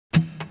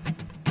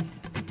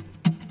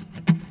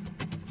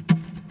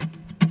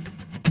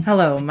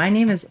Hello, my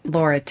name is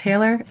Laura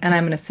Taylor, and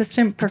I'm an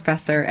assistant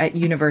professor at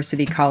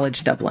University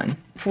College Dublin.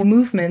 For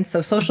movements,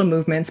 so social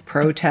movements,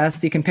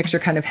 protests, you can picture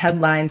kind of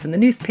headlines in the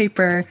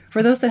newspaper.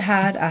 For those that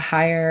had a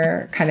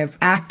higher kind of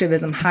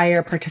activism,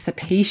 higher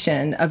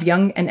participation of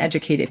young and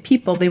educated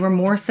people, they were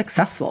more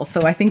successful.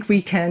 So I think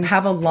we can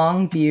have a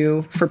long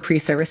view for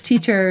pre-service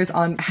teachers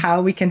on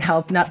how we can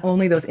help not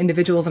only those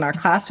individuals in our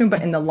classroom,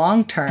 but in the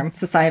long term,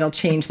 societal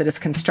change that is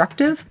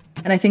constructive.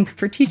 And I think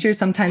for teachers,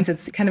 sometimes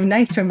it's kind of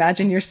nice to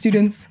imagine your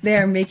students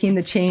there making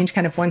the change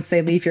kind of once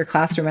they leave your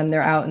classroom and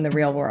they're out in the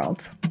real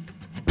world.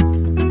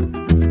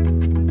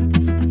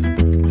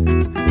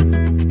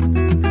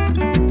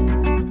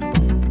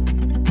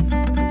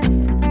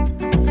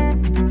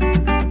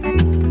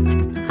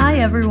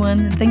 Hi everyone,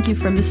 and thank you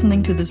for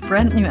listening to this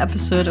brand new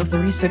episode of the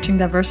Researching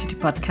Diversity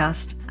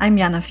podcast. I'm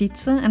Jana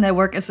Fietze, and I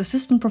work as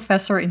assistant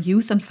professor in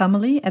youth and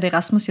family at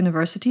Erasmus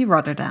University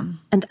Rotterdam.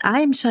 And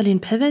I'm Charlene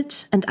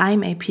Pevic, and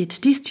I'm a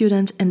PhD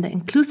student in the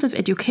Inclusive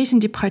Education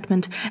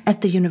Department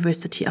at the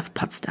University of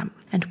Potsdam.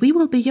 And we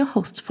will be your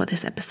hosts for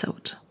this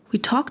episode. We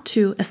talked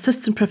to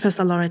Assistant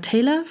Professor Laura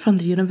Taylor from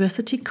the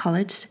University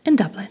College in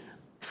Dublin.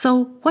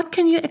 So what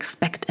can you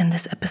expect in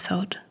this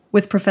episode?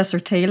 With Professor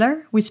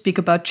Taylor, we speak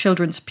about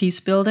children's peace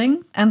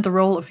building and the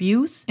role of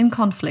youth in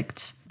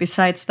conflicts.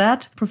 Besides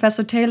that,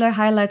 Professor Taylor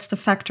highlights the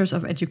factors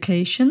of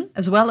education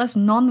as well as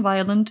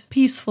non-violent,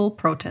 peaceful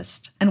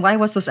protest. And why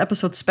was this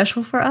episode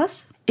special for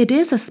us? It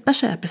is a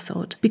special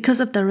episode because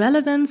of the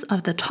relevance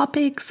of the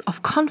topics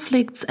of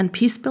conflicts and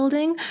peace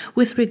building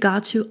with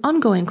regard to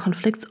ongoing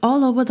conflicts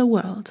all over the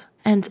world.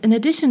 And in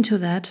addition to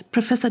that,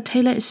 Professor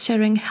Taylor is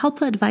sharing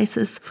helpful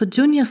advices for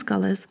junior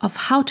scholars of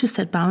how to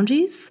set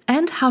boundaries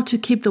and how to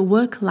keep the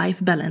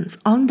work-life balance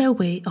on their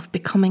way of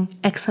becoming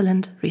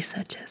excellent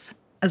researchers.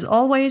 As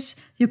always,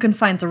 you can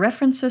find the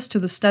references to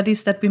the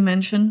studies that we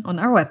mention on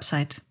our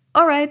website.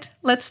 All right,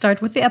 let's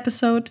start with the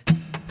episode.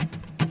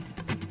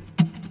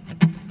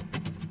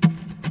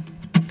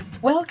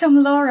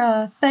 Welcome,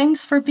 Laura.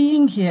 Thanks for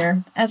being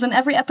here. As in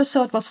every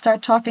episode, we'll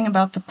start talking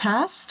about the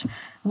past.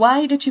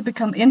 Why did you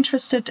become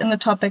interested in the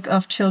topic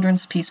of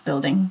children's peace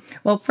building?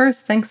 Well,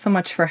 first, thanks so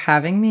much for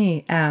having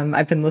me.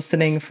 I've been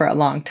listening for a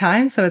long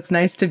time, so it's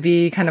nice to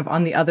be kind of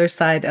on the other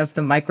side of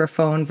the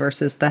microphone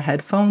versus the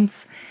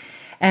headphones.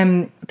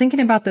 Thinking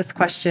about this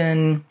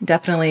question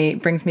definitely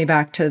brings me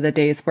back to the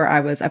days where I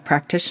was a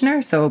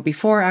practitioner. So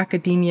before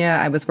academia,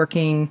 I was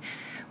working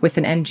with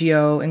an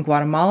NGO in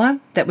Guatemala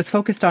that was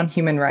focused on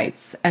human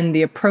rights. And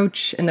the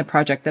approach in the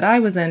project that I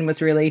was in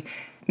was really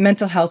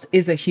mental health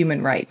is a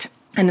human right.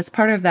 And as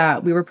part of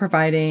that, we were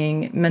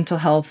providing mental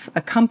health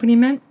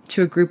accompaniment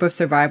to a group of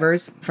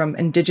survivors from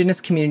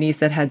indigenous communities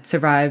that had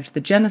survived the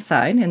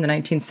genocide in the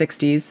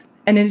 1960s.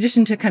 And in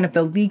addition to kind of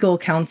the legal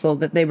counsel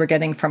that they were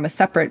getting from a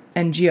separate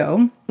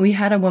NGO, we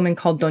had a woman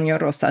called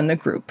Doña Rosa in the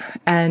group.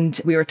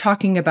 And we were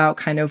talking about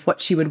kind of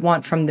what she would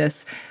want from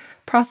this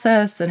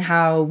process and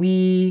how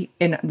we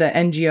in the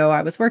NGO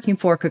I was working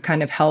for could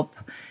kind of help.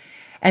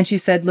 And she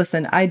said,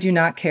 listen, I do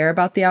not care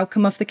about the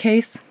outcome of the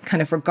case.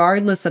 Kind of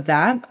regardless of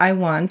that, I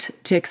want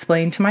to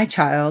explain to my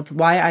child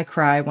why I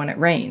cry when it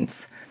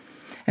rains.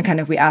 And kind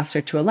of we asked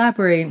her to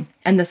elaborate.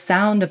 And the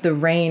sound of the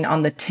rain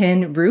on the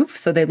tin roof,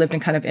 so they lived in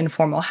kind of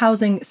informal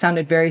housing,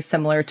 sounded very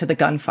similar to the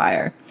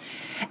gunfire.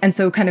 And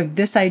so kind of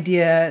this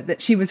idea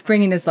that she was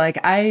bringing is like,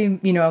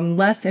 I'm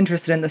less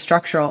interested in the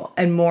structural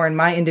and more in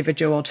my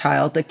individual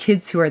child, the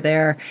kids who are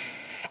there.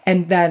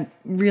 And that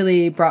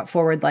really brought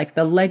forward like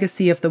the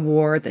legacy of the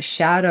war, the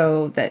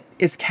shadow that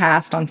is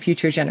cast on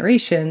future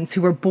generations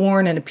who were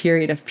born in a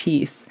period of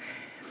peace.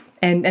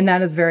 And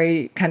that is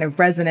very kind of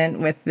resonant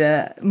with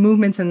the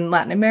movements in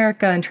Latin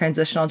America and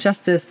transitional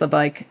justice of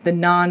like the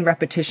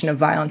non-repetition of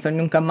violence or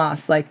nunca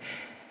más.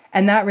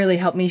 And that really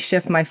helped me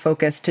shift my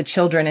focus to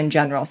children in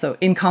general. So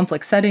in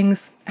conflict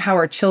settings, how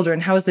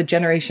is the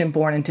generation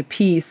born into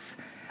peace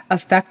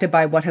affected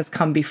by what has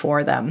come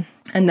before them?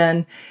 And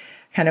then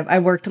I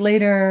worked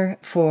later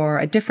for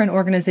a different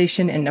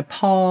organization in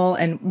Nepal.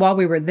 And while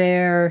we were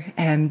there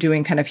and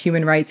doing kind of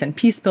human rights and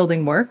peace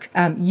building work,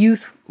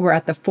 youth were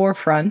at the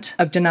forefront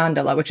of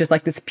Janandala, which is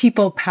like this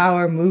people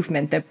power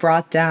movement that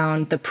brought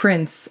down the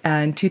prince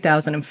in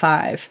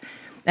 2005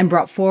 and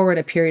brought forward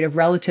a period of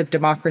relative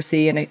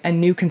democracy and a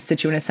new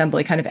constituent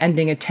assembly, kind of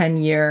ending a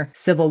 10-year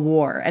civil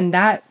war. And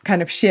that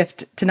kind of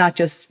shift to not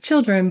just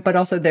children, but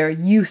also their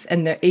youth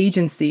and their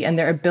agency and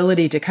their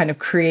ability to kind of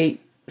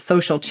create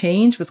social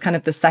change was kind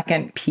of the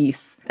second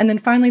piece. And then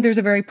finally, there's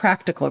a very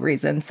practical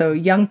reason. So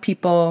young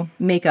people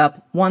make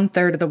up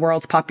 1/3 of the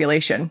world's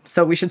population.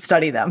 So we should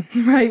study them,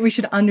 right? We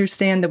should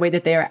understand the way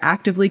that they are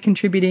actively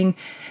contributing,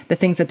 the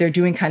things that they're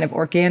doing kind of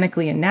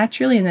organically and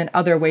naturally, and then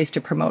other ways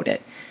to promote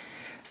it.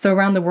 So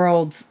around the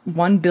world,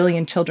 1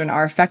 billion children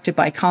are affected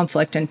by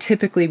conflict. And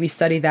typically we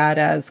study that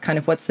as kind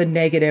of what's the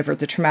negative or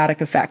the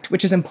traumatic effect,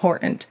 which is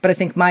important. But I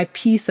think my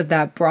piece of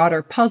that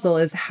broader puzzle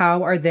is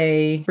how are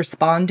they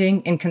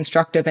responding in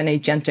constructive and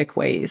agentic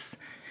ways?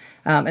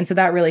 And so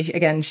that really,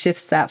 again,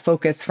 shifts that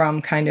focus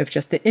from kind of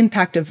just the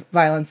impact of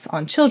violence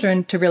on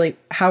children to really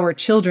how are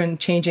children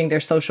changing their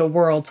social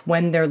worlds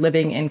when they're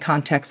living in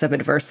contexts of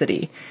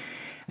adversity.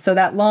 So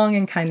that long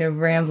and kind of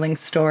rambling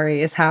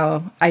story is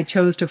how I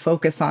chose to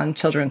focus on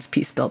children's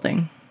peace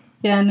building.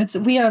 Yeah,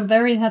 and we are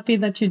very happy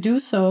that you do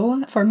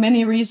so for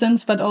many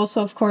reasons, but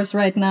also, of course,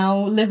 right now,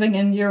 living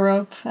in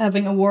Europe,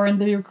 having a war in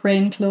the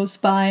Ukraine close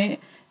by,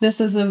 this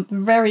is a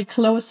very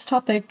close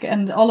topic,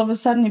 and all of a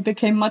sudden it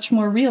became much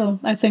more real,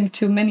 I think,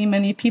 to many,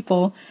 many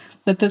people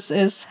that this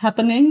is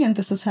happening, and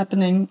this is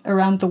happening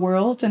around the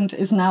world and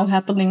is now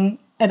happening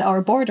at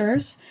our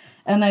borders.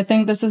 And I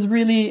think this is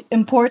really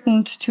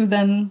important to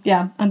then,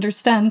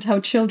 understand how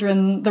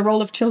the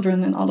role of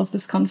children in all of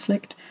this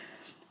conflict.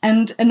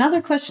 And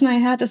another question I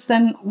had is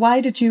then,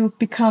 why did you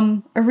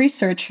become a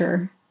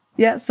researcher?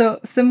 Yeah, so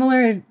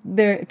similar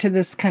there to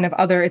this kind of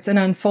other, it's an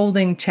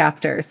unfolding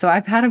chapter. So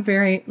I've had a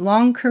very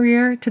long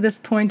career to this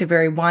point, a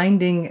very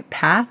winding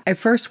path. I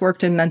first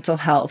worked in mental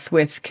health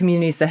with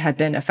communities that had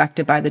been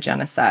affected by the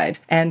genocide.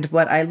 And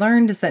what I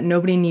learned is that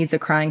nobody needs a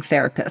crying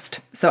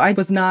therapist. So I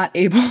was not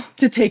able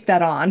to take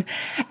that on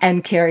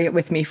and carry it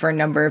with me for a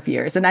number of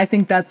years. And I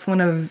think that's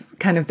one of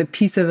kind of the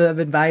piece of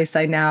advice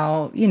I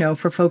now,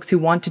 for folks who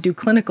want to do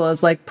clinical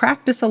is like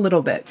practice a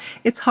little bit.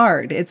 It's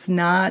hard. It's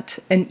not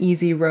an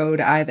easy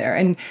road either.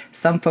 And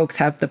some folks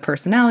have the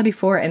personality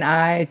for it, and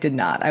I did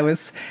not. I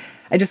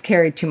just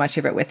carried too much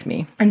of it with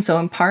me. And so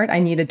in part, I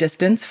need a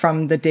distance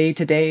from the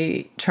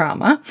day-to-day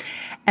trauma.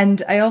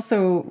 And I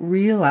also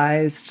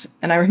realized,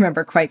 and I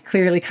remember quite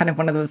clearly kind of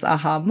one of those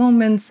aha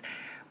moments,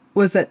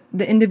 was that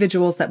the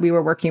individuals that we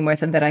were working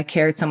with and that I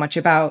cared so much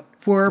about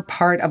were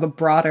part of a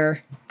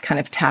broader kind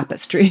of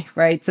tapestry,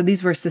 right? So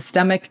these were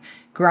systemic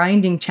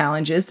grinding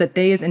challenges that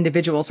they as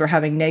individuals were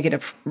having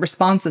negative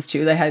responses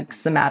to. They had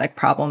somatic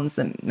problems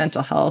and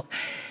mental health.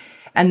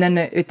 And then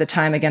at the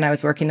time, again, I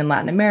was working in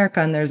Latin America,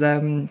 and there's a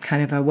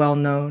kind of a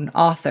well-known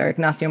author,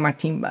 Ignacio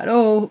Martín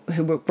Baró,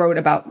 who wrote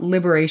about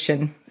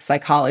liberation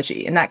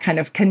psychology and that kind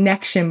of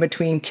connection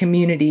between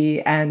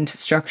community and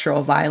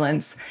structural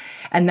violence.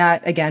 And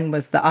that, again,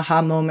 was the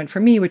aha moment for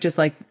me, which is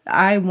like,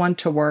 I want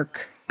to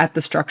work at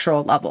the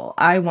structural level.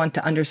 I want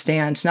to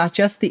understand not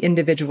just the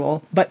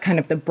individual, but kind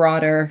of the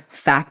broader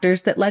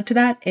factors that led to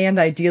that, and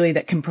ideally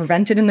that can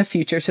prevent it in the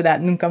future. So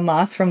that Nunca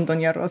Más from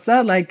Doña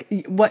Rosa,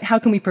 how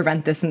can we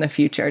prevent this in the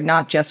future,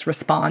 not just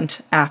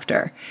respond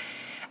after?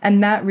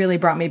 And that really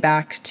brought me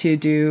back to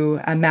do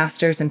a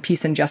master's in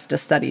peace and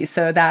justice studies.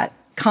 So that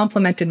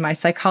complemented my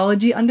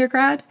psychology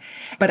undergrad,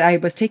 but I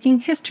was taking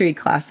history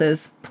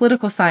classes,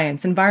 political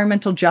science,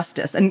 environmental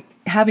justice, and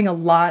having a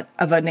lot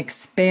of an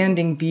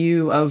expanding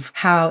view of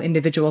how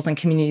individuals and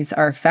communities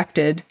are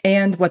affected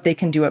and what they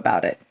can do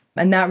about it.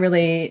 And that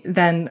really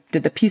then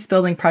did the peace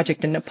building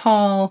project in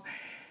Nepal.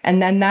 And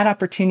then that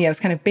opportunity, I was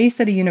kind of based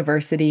at a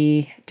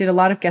university, did a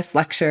lot of guest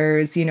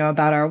lectures,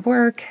 about our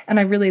work. And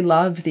I really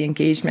loved the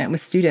engagement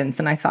with students.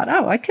 And I thought,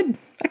 I could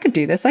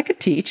do this. I could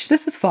teach.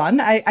 This is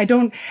fun. I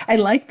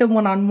like the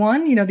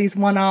one-on-one, these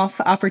one-off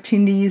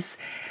opportunities,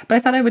 but I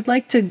thought I would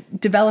like to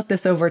develop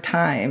this over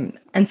time.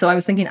 And so I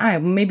was thinking,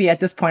 maybe at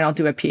this point I'll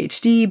do a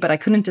PhD, but I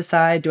couldn't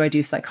decide, do I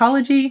do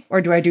psychology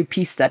or do I do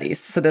peace studies?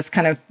 So this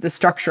kind of the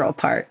structural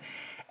part.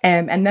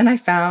 And then I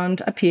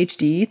found a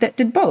PhD that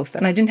did both,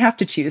 and I didn't have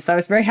to choose. So I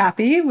was very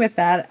happy with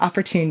that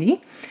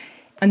opportunity.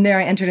 And there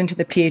I entered into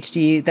the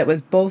PhD that was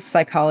both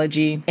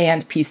psychology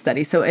and peace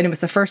studies. And it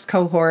was the first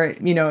cohort,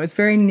 it was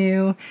very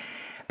new,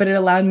 but it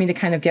allowed me to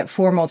kind of get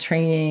formal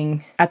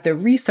training at the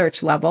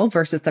research level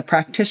versus the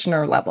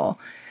practitioner level.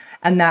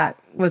 And that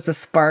was a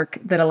spark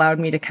that allowed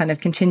me to kind of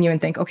continue and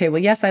think, okay,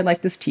 well, yes, I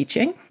like this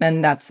teaching,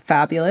 and that's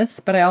fabulous,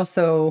 but I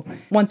also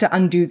want to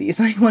undo these.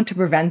 I want to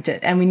prevent it.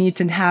 And we need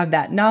to have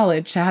that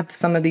knowledge to have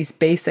some of these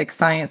basic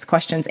science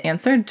questions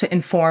answered to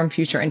inform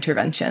future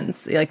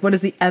interventions. Like, what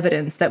is the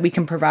evidence that we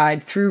can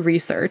provide through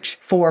research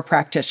for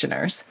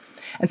practitioners?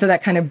 And so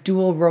that kind of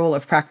dual role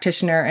of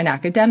practitioner and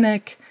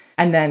academic,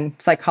 and then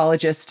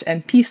psychologist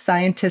and peace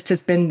scientist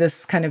has been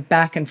this kind of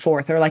back and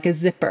forth, or like a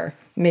zipper,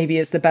 maybe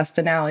is the best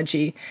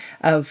analogy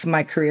of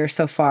my career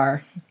so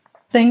far.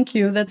 Thank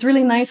you. That's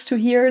really nice to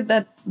hear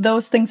that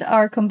those things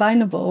are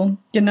combinable.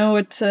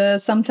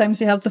 Sometimes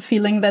you have the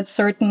feeling that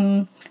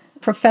certain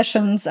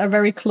professions are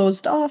very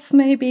closed off,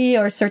 maybe,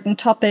 or certain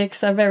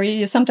topics are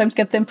you sometimes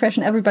get the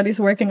impression everybody's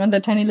working on their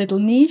tiny little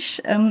niche.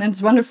 And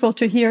it's wonderful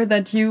to hear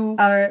that you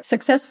are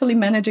successfully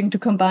managing to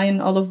combine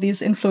all of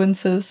these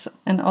influences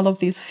and all of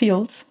these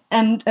fields.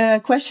 And a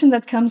question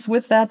that comes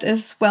with that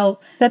is,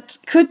 that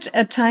could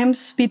at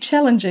times be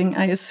challenging,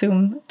 I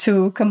assume,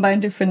 to combine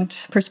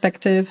different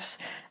perspectives.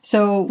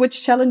 So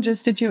which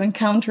challenges did you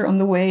encounter on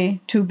the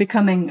way to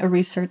becoming a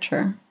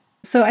researcher?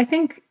 So I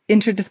think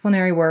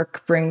interdisciplinary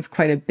work brings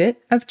quite a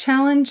bit of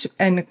challenge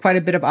and quite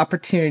a bit of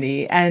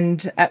opportunity.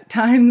 And at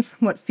times,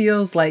 what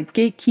feels like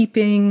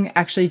gatekeeping,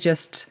 actually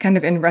just kind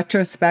of in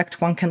retrospect,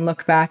 one can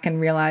look back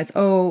and realize,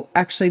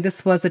 actually,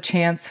 this was a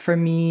chance for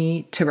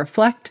me to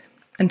reflect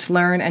and to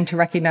learn and to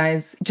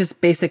recognize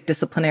just basic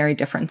disciplinary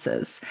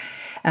differences.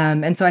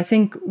 And so I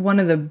think one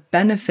of the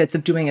benefits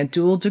of doing a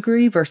dual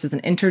degree versus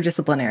an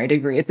interdisciplinary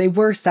degree is they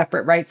were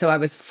separate, right? So I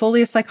was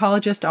fully a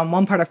psychologist on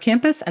one part of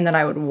campus, and then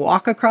I would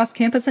walk across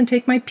campus and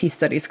take my peace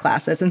studies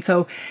classes. And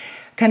so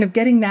kind of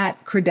getting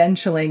that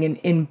credentialing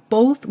in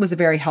both was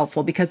very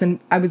helpful because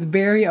I was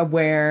very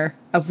aware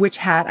of which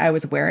hat I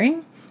was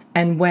wearing.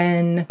 And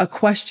when a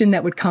question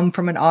that would come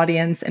from an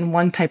audience in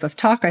one type of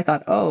talk, I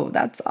thought, oh,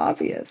 that's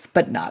obvious,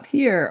 but not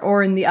here.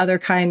 Or in the other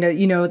kind of,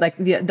 like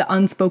the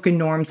unspoken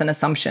norms and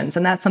assumptions.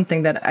 And that's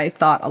something that I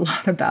thought a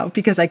lot about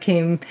because I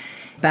came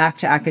back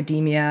to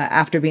academia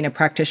after being a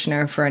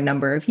practitioner for a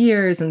number of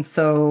years. And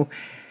so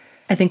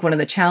I think one of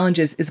the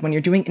challenges is when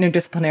you're doing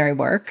interdisciplinary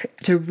work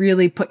to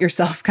really put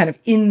yourself kind of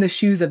in the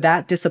shoes of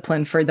that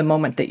discipline for the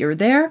moment that you're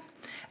there,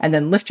 and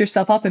then lift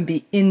yourself up and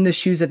be in the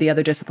shoes of the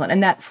other discipline.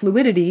 And that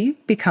fluidity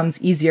becomes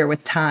easier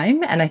with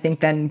time. And I think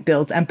then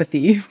builds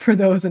empathy for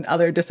those in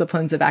other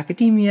disciplines of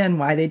academia and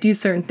why they do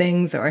certain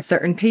things or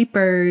certain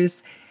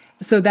papers.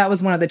 So that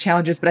was one of the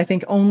challenges. But I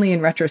think only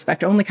in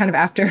retrospect, only kind of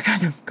after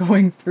kind of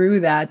going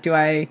through that, do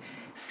I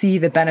see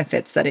the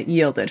benefits that it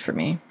yielded for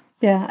me.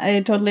 Yeah,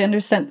 I totally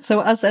understand. So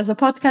us as a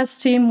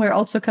podcast team, we're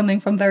also coming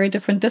from very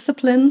different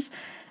disciplines.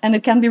 And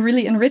it can be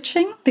really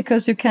enriching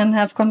because you can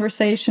have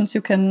conversations,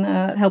 you can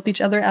help each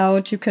other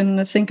out, you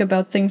can think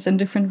about things in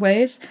different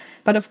ways.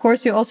 But of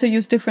course, you also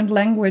use different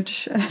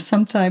language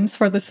sometimes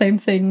for the same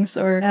things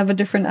or have a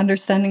different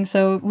understanding.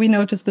 So we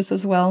noticed this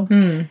as well.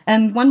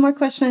 And one more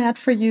question I had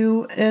for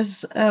you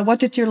is, what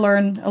did you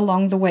learn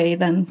along the way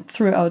then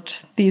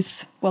throughout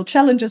these,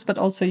 challenges, but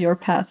also your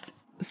path?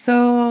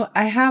 So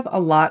I have a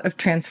lot of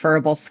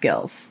transferable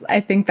skills. I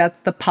think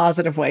that's the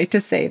positive way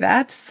to say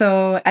that.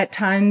 So at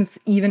times,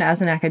 even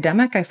as an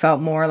academic, I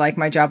felt more like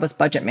my job was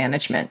budget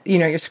management.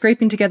 You're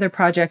scraping together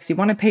projects. You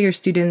want to pay your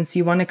students.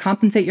 You want to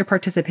compensate your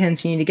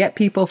participants. You need to get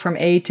people from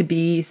A to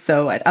B.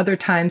 So at other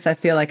times, I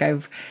feel like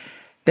I've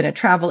been a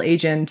travel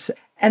agent.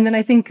 And then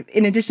I think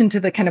in addition to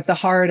the kind of the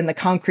hard and the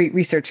concrete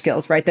research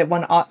skills, right, that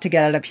one ought to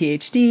get at a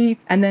PhD,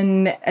 and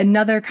then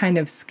another kind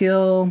of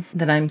skill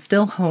that I'm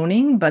still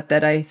honing, but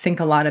that I think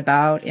a lot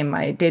about in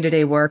my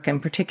day-to-day work, and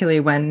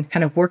particularly when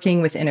kind of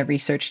working within a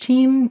research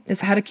team,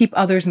 is how to keep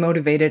others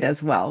motivated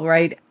as well,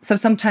 right? So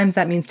sometimes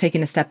that means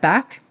taking a step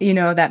back.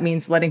 That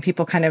means letting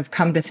people kind of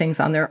come to things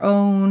on their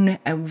own,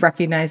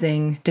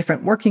 recognizing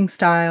different working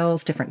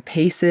styles, different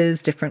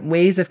paces, different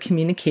ways of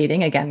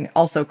communicating, again,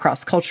 also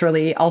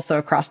cross-culturally, also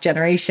across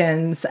generations.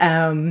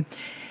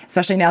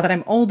 Especially now that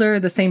I'm older,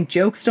 the same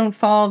jokes don't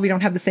fall. We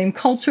don't have the same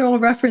cultural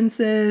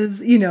references,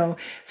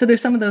 So there's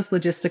some of those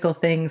logistical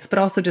things, but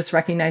also just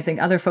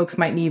recognizing other folks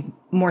might need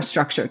more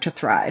structure to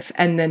thrive,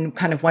 and then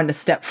kind of when to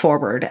step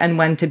forward and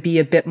when to be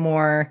a bit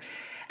more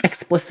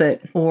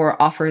explicit or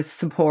offers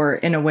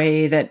support in a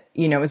way that,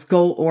 is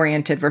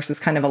goal-oriented versus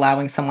kind of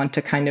allowing someone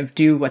to kind of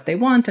do what they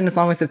want. And as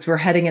long as we're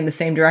heading in the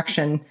same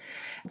direction,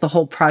 the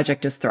whole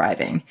project is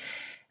thriving.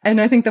 And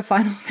I think the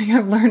final thing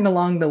I've learned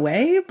along the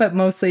way, but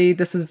mostly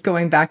this is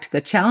going back to the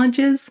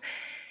challenges,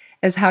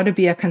 is how to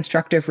be a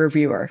constructive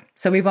reviewer.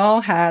 So we've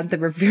all had the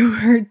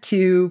reviewer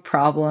 2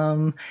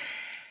 problem.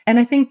 And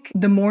I think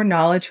the more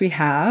knowledge we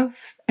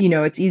have,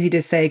 it's easy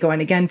to say,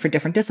 going again for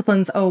different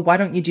disciplines, oh, why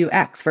don't you do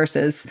X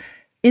versus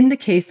in the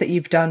case that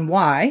you've done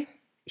Y,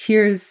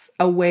 here's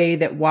a way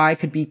that Y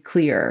could be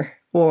clear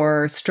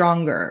or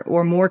stronger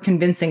or more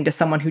convincing to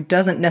someone who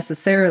doesn't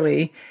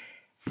necessarily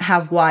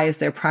have Y as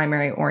their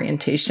primary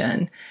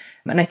orientation.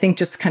 And I think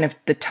just kind of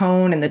the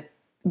tone and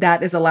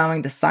that is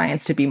allowing the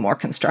science to be more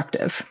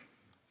constructive.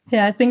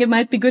 Yeah, I think it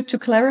might be good to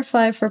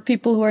clarify for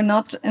people who are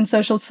not in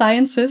social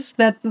sciences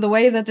that the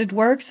way that it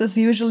works is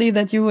usually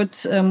that you would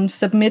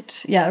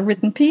submit a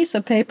written piece,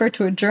 a paper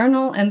to a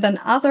journal, and then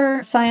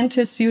other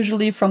scientists,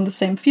 usually from the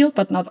same field,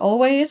 but not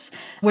always,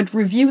 would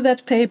review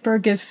that paper,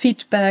 give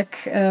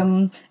feedback,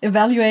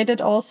 evaluate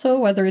it also,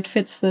 whether it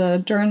fits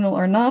the journal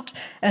or not.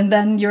 And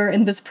then you're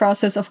in this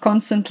process of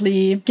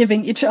constantly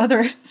giving each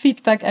other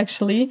feedback,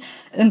 actually.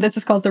 And this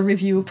is called the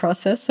review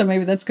process. So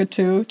maybe that's good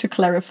to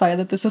clarify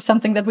that this is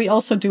something that we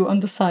also do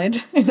on the side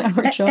in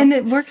our job. And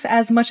it works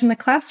as much in the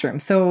classroom.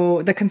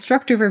 So the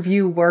constructive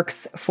review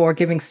works for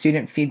giving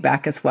student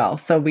feedback as well.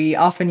 So we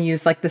often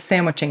use like the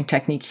sandwiching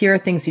technique. Here are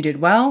things you did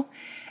well,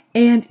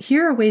 and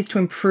here are ways to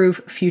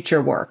improve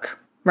future work,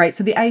 right?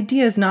 So the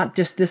idea is not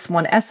just this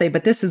one essay,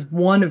 but this is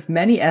one of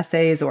many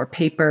essays or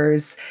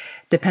papers,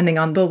 depending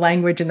on the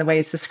language and the way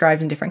it's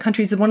described in different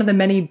countries. One of the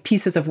many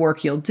pieces of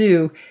work you'll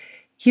do.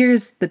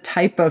 Here's the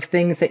type of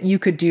things that you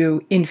could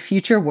do in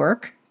future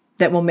work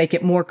that will make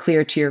it more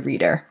clear to your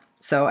reader.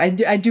 So I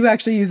do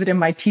actually use it in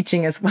my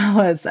teaching as well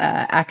as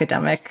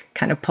academic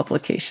kind of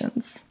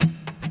publications.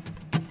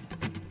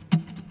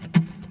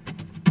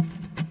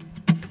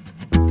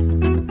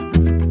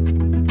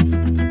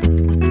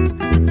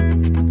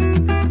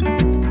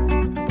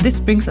 This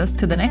brings us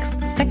to the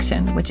next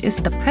section, which is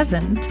the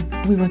present.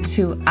 We want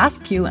to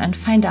ask you and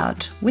find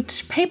out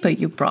which paper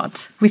you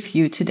brought with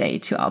you today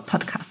to our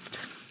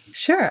podcast.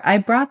 Sure. I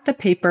brought the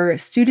paper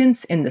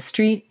Students in the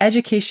Street,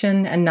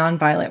 Education and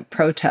Nonviolent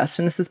Protest.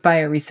 And this is by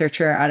a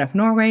researcher out of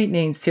Norway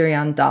named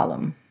Sirian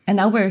Dalum. And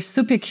now we're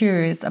super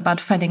curious about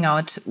finding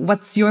out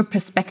what's your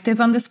perspective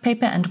on this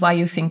paper and why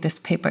you think this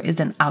paper is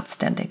an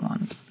outstanding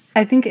one.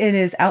 I think it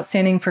is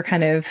outstanding for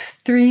kind of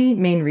three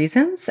main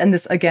reasons. And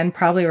this, again,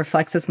 probably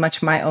reflects as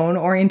much my own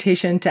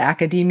orientation to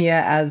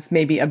academia as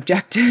maybe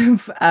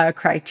objective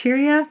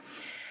criteria.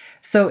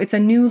 So it's a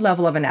new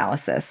level of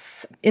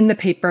analysis. In the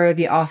paper,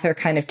 the author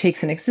kind of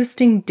takes an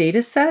existing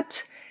data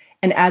set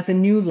and adds a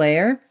new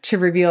layer to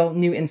reveal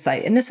new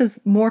insight. And this is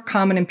more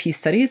common in peace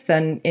studies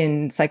than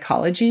in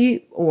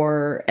psychology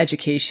or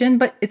education,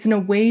 but it's in a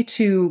way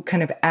to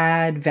kind of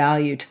add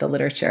value to the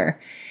literature.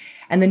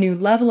 And the new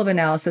level of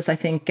analysis, I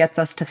think, gets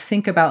us to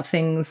think about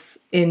things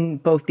in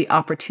both the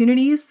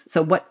opportunities,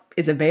 so what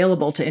is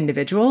available to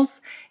individuals,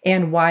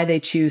 and why they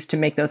choose to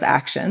make those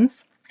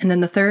actions. And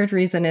then the third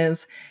reason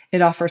is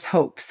it offers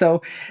hope.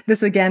 So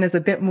this, again, is a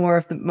bit more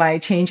of my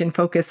change in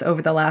focus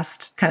over the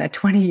last kind of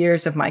 20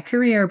 years of my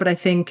career, but I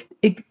think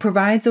it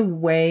provides a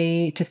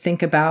way to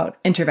think about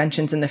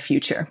interventions in the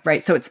future,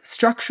 right? So it's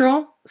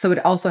structural. So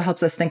it also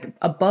helps us think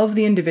above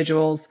the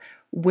individuals.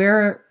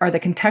 Where are the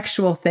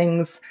contextual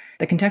things,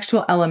 the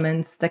contextual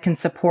elements that can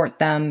support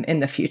them in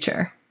the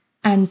future?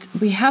 And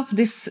we have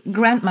this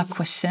grandma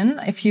question.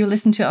 If you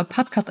listen to our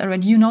podcast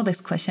already, you know this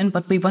question,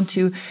 but we want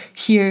to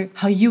hear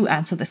how you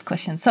answer this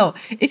question. So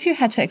if you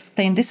had to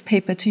explain this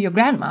paper to your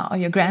grandma or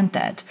your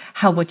granddad,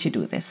 how would you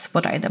do this?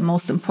 What are the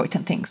most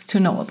important things to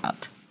know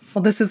about?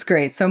 Well, this is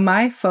great. So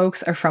my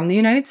folks are from the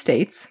United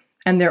States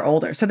and they're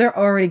older. So they're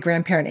already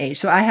grandparent age.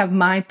 So I have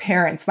my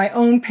parents, my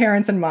own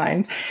parents in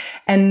mind.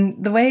 And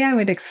the way I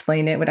would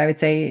explain it, what I would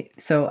say,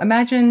 so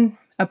imagine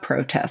a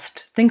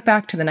protest. Think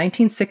back to the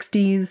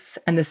 1960s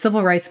and the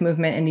civil rights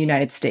movement in the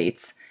United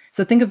States.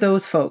 So think of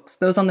those folks,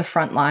 those on the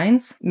front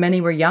lines.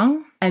 Many were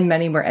young and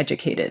many were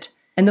educated.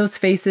 And those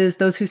faces,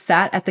 those who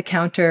sat at the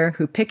counter,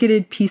 who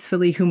picketed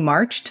peacefully, who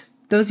marched,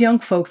 those young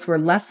folks were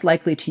less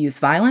likely to use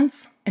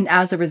violence. And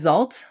as a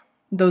result,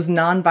 those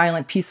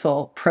nonviolent,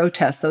 peaceful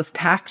protests, those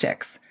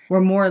tactics, were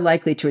more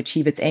likely to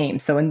achieve its aim.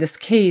 So in this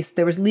case,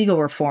 there was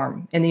legal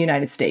reform in the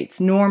United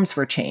States. Norms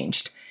were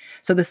changed.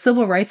 So the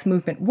civil rights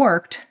movement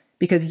worked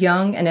because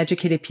young and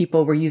educated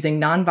people were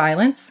using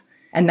nonviolence,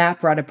 and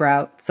that brought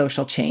about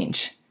social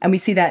change. And we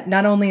see that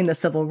not only in the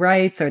civil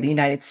rights or the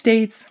United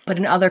States, but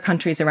in other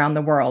countries around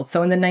the world.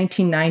 So in the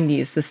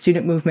 1990s, the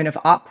student movement of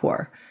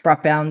Otpor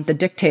brought down the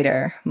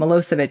dictator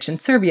Milosevic in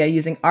Serbia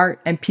using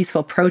art and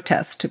peaceful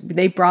protest.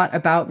 They brought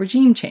about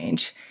regime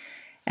change.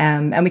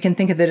 And we can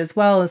think of it as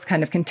well as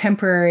kind of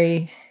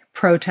contemporary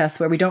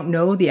protests where we don't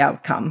know the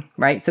outcome,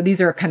 right? So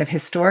these are kind of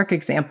historic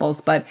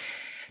examples, but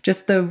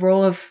just the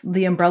role of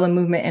the umbrella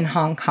movement in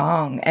Hong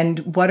Kong and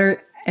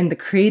the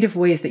creative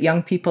ways that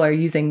young people are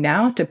using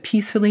now to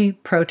peacefully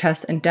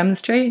protest and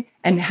demonstrate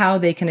and how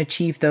they can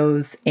achieve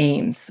those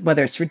aims,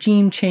 whether it's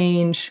regime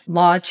change,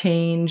 law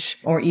change,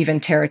 or even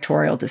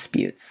territorial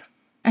disputes.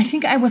 I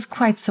think I was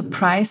quite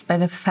surprised by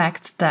the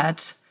fact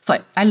that So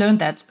I learned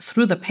that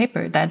through the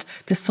paper that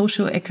the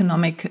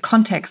socioeconomic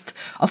context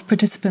of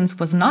participants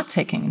was not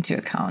taken into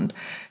account.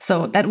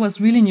 So that was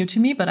really new to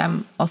me, but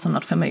I'm also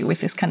not familiar with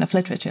this kind of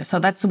literature. So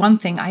that's one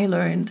thing I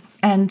learned.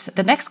 And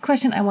the next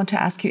question I want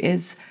to ask you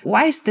is,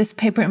 why is this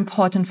paper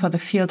important for the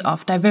field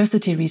of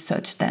diversity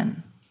research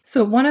then?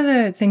 So one of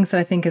the things that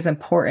I think is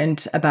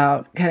important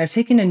about kind of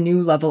taking a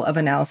new level of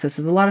analysis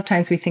is a lot of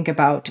times we think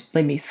about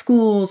maybe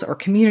schools or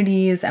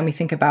communities, and we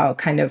think about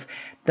kind of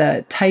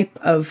the type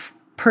of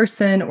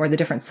person or the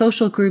different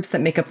social groups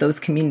that make up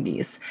those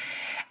communities.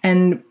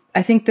 And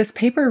I think this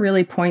paper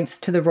really points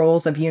to the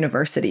roles of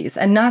universities,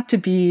 and not to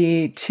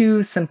be too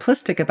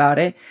simplistic about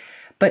it,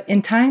 but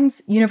in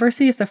times,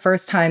 university is the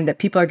first time that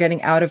people are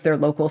getting out of their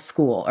local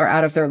school or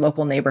out of their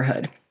local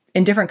neighborhood.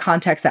 In different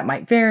contexts, that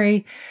might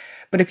vary.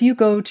 But if you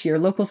go to your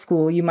local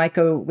school, you might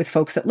go with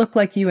folks that look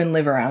like you and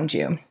live around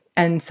you.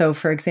 And so,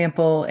 for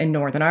example, in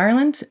Northern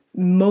Ireland,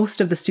 most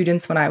of the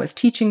students when I was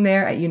teaching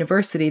there at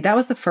university, that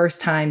was the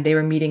first time they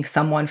were meeting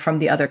someone from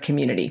the other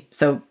community.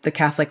 So the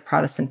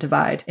Catholic-Protestant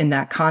divide in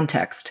that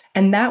context.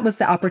 And that was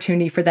the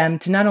opportunity for them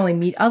to not only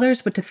meet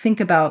others, but to think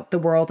about the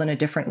world in a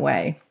different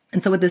way.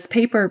 And so what this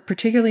paper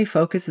particularly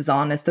focuses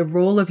on is the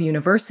role of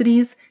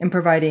universities in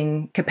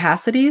providing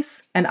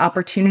capacities and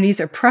opportunities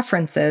or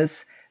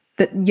preferences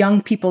that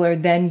young people are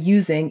then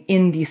using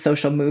in these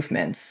social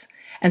movements.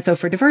 And so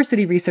for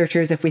diversity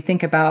researchers, if we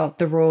think about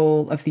the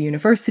role of the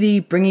university,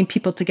 bringing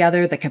people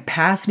together, the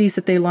capacities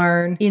that they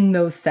learn in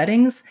those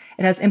settings,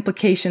 it has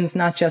implications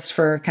not just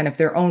for kind of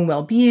their own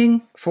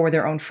well-being, for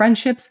their own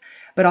friendships,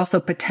 but also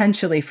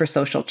potentially for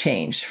social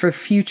change, for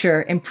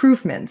future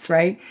improvements,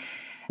 right?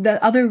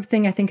 The other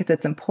thing I think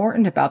that's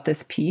important about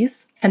this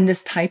piece and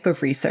this type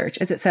of research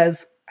is it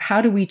says, how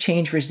do we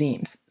change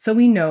regimes? So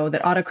we know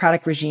that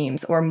autocratic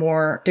regimes or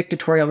more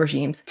dictatorial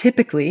regimes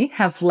typically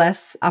have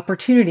less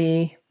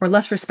opportunity or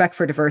less respect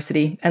for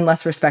diversity and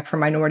less respect for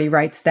minority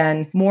rights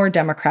than more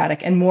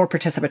democratic and more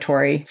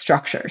participatory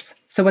structures.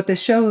 So what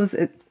this shows,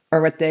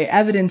 or what the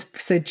evidence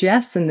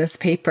suggests in this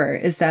paper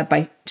is that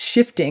by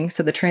shifting,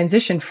 so the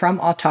transition from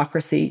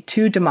autocracy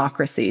to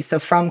democracy, so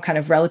from kind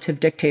of relative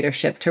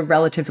dictatorship to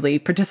relatively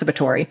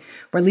participatory,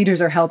 where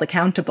leaders are held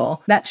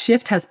accountable, that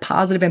shift has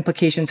positive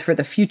implications for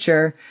the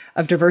future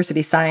of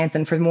diversity science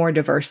and for more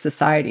diverse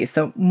societies,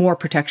 so more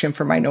protection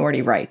for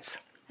minority rights.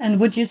 And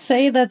would you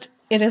say that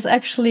it is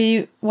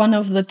actually one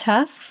of the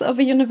tasks of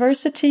a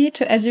university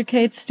to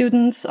educate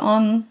students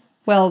on,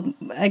 well,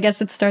 I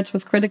guess it starts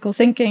with critical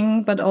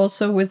thinking, but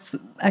also with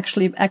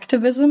actually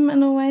activism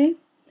in a way?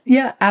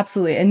 Yeah,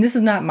 absolutely. And this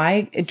is not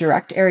my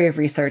direct area of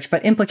research,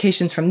 but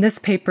implications from this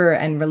paper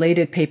and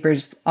related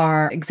papers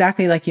are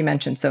exactly like you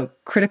mentioned. So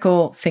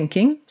critical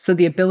thinking. So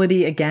the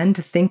ability, again,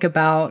 to think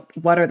about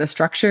what are the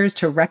structures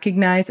to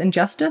recognize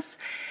injustice.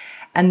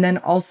 And then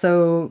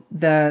also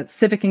the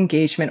civic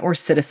engagement or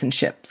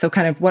citizenship. So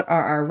kind of what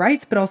are our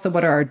rights, but also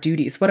what are our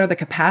duties? What are the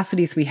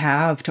capacities we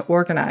have to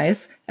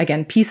organize,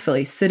 again,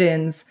 peacefully,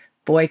 sit-ins,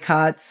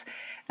 boycotts,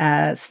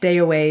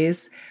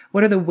 stayaways?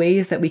 What are the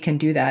ways that we can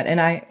do that? And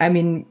I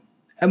mean,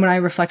 when I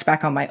reflect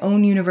back on my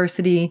own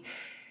university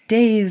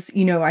days,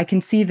 I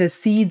can see the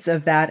seeds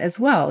of that as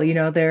well.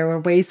 There were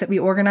ways that we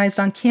organized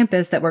on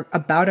campus that were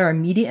about our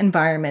immediate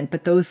environment,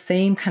 but those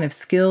same kind of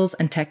skills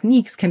and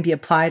techniques can be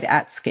applied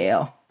at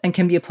scale and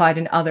can be applied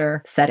in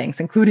other settings,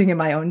 including in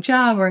my own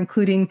job or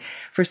including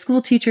for school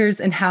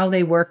teachers and how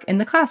they work in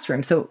the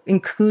classroom. So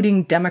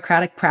including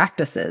democratic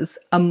practices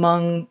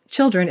among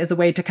children is a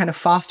way to kind of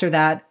foster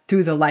that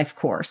through the life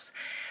course.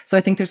 So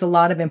I think there's a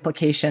lot of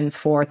implications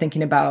for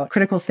thinking about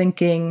critical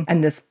thinking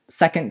and this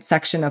second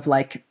section of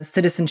like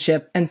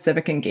citizenship and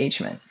civic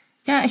engagement.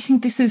 Yeah, I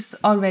think this is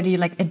already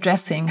like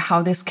addressing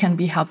how this can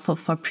be helpful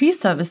for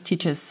pre-service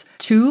teachers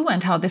too,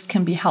 and how this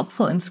can be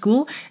helpful in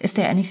school. Is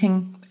there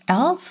anything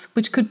else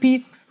which could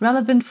be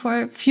relevant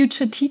for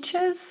future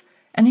teachers?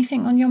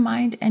 Anything on your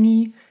mind?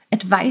 Any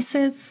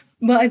advices?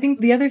 Well, I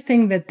think the other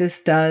thing that this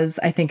does,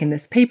 I think in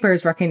this paper,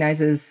 is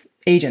recognizes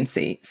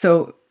agency.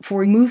 So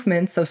for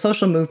movements, so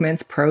social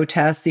movements,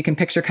 protests, you can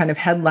picture kind of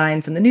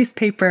headlines in the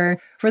newspaper.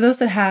 For those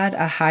that had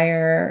a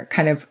higher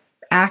kind of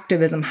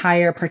activism,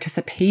 higher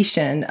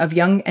participation of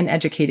young and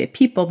educated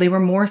people, they were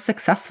more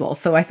successful.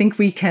 So I think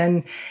we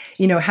can,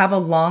 have a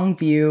long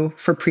view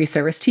for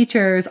pre-service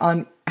teachers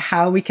on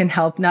how we can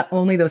help not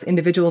only those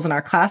individuals in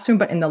our classroom,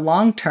 but in the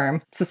long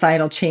term,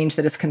 societal change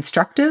that is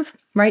constructive,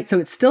 right? So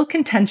it's still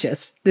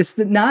contentious. This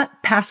is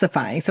not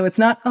pacifying. So it's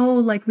not,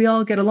 we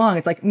all get along.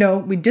 It's like, no,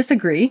 we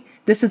disagree.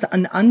 This is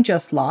an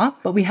unjust law,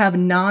 but we have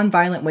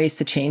nonviolent ways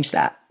to change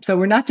that. So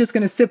we're not just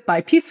going to sit by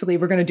peacefully.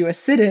 We're going to do a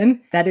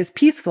sit-in that is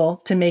peaceful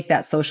to make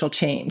that social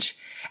change.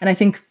 And I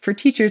think for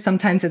teachers,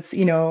 sometimes it's,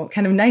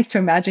 kind of nice to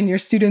imagine your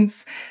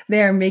students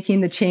there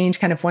making the change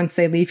kind of once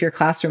they leave your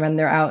classroom and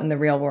they're out in the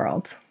real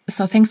world.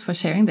 So thanks for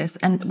sharing this.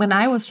 And when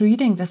I was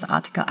reading this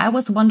article, I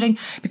was wondering,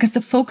 because the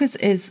focus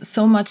is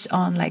so much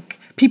on like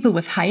people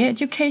with higher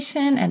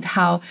education and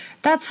how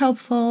that's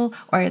helpful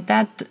or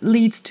that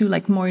leads to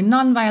like more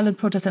nonviolent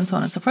protests and so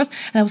on and so forth.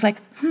 And I was like,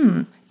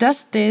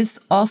 does this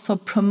also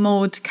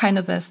promote kind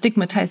of a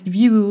stigmatized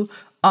view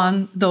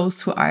on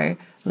those who are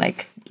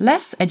like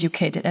less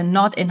educated and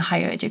not in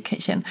higher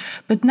education?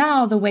 But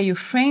now the way you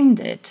framed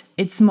it,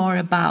 it's more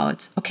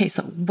about, okay,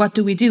 so what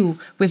do we do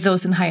with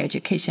those in higher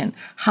education?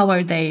 How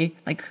are they,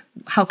 like,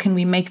 how can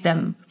we make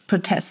them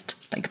protest,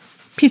 like,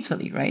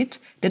 peacefully, right?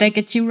 Did I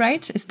get you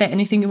right? Is there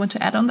anything you want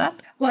to add on that?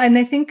 Well, and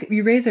I think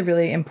you raise a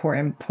really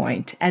important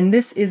point. And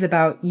this is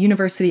about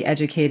university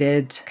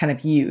educated kind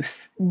of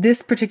youth.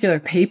 This particular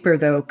paper,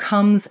 though,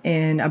 comes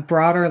in a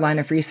broader line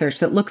of research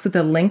that looks at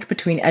the link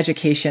between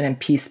education and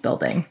peace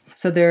building.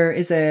 So there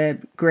is a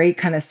great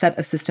kind of set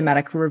of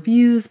systematic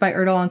reviews by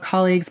Erdal and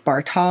colleagues.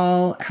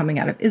 Bartal, coming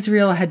out of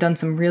Israel, had done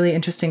some really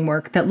interesting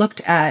work that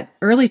looked at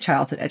early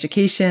childhood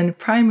education,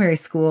 primary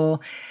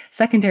school,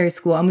 secondary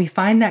school. And we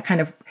find that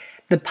kind of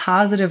the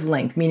positive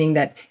link, meaning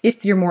that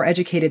if you're more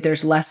educated,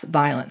 there's less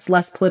violence,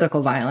 less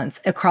political violence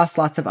across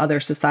lots of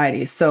other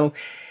societies. So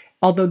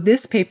although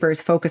this paper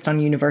is focused on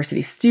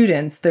university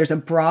students, there's a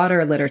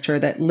broader literature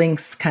that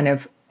links kind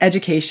of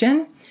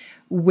education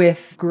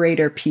with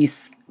greater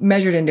peace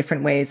measured in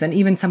different ways. And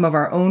even some of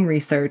our own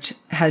research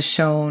has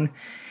shown,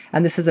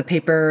 and this is a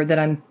paper that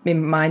I'm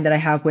in mind that I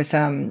have with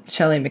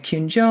Shelley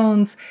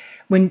McCune-Jones,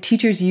 when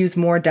teachers use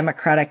more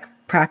democratic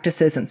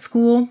practices in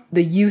school,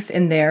 the youth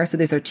in there, so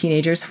these are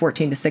teenagers,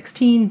 14 to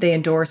 16, they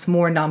endorse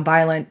more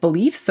nonviolent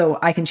beliefs, so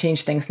I can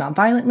change things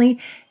nonviolently,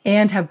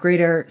 and have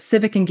greater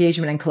civic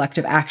engagement and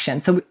collective action.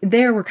 So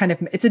there we're kind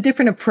of, it's a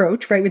different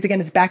approach, right? Which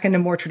again is back into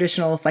more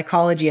traditional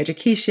psychology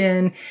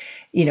education,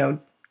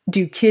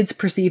 do kids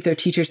perceive their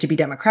teachers to be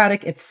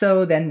democratic? If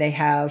so, then they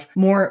have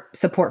more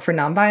support for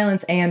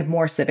nonviolence and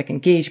more civic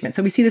engagement.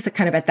 So we see this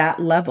kind of at that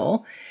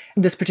level.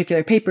 This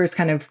particular paper is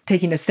kind of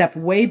taking a step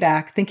way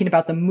back, thinking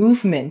about the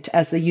movement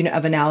as the unit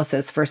of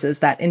analysis versus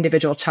that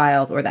individual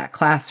child or that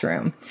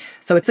classroom.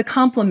 So it's a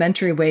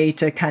complementary way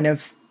to kind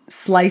of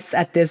slice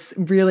at this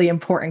really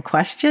important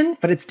question,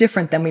 but it's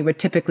different than we would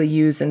typically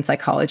use in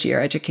psychology or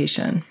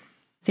education.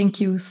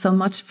 Thank you so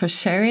much for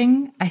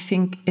sharing. I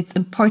think it's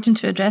important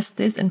to address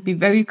this and be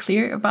very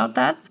clear about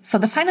that. So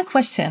the final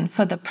question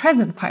for the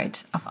present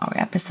part of our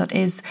episode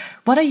is,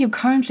 what are you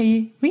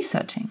currently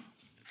researching?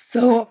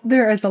 So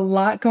there is a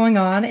lot going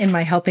on in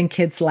my Helping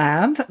Kids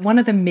lab. One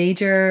of the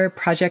major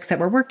projects that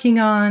we're working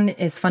on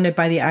is funded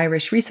by the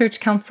Irish Research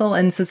Council,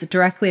 and this is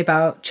directly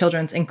about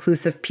children's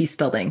inclusive peace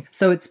building.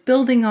 So it's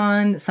building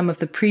on some of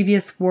the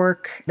previous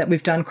work that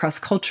we've done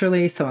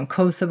cross-culturally, so in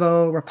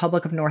Kosovo,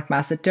 Republic of North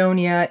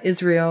Macedonia,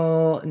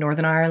 Israel,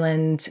 Northern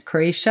Ireland,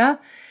 Croatia.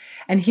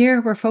 And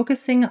here we're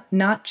focusing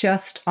not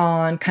just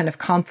on kind of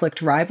conflict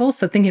rivals.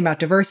 So thinking about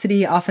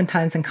diversity,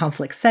 oftentimes in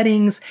conflict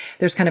settings,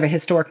 there's kind of a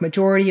historic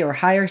majority or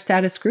higher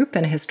status group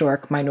and a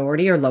historic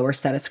minority or lower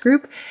status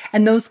group.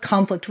 And those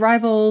conflict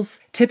rivals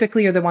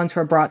typically are the ones who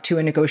are brought to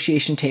a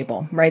negotiation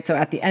table, right? So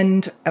at the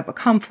end of a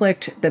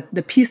conflict,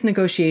 the peace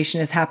negotiation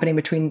is happening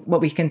between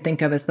what we can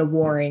think of as the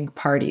warring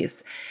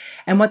parties.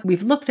 And what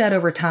we've looked at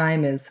over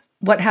time is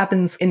what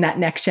happens in that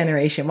next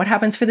generation? What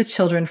happens for the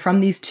children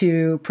from these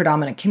two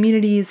predominant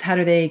communities? How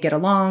do they get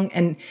along?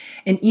 And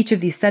in each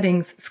of these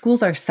settings,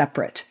 schools are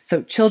separate.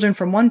 So children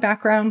from one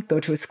background go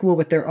to a school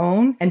with their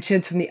own, and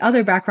kids from the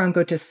other background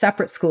go to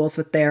separate schools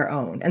with their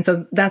own. And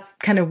so that's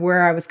kind of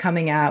where I was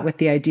coming at with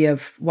the idea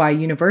of why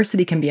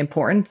university can be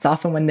important. It's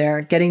often when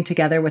they're getting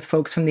together with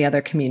folks from the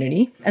other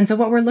community. And so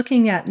what we're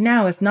looking at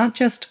now is not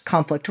just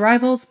conflict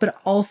rivals, but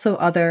also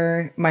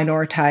other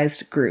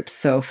minoritized groups.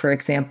 So for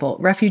example,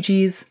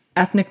 refugees,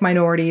 ethnic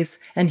minorities.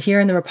 And here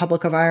in the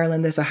Republic of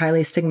Ireland, there's a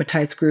highly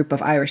stigmatized group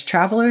of Irish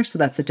travelers. So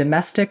that's a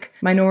domestic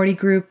minority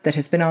group that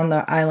has been on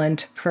the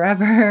island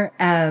forever.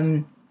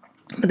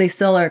 But they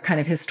still are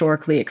kind of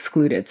historically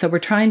excluded. So we're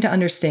trying to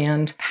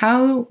understand,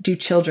 how do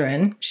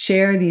children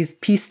share these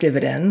peace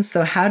dividends?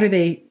 So how do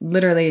they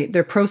literally,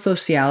 their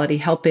pro-sociality,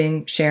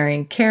 helping,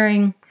 sharing,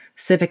 caring,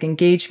 civic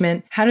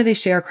engagement, how do they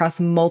share across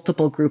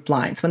multiple group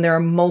lines when there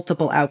are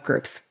multiple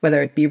outgroups, whether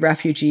it be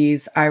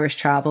refugees, Irish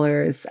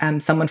travelers,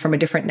 someone from a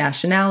different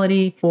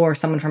nationality, or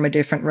someone from a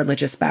different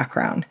religious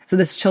background? So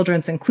this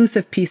children's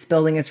inclusive peace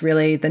building is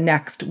really the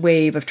next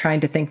wave of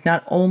trying to think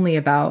not only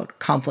about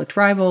conflict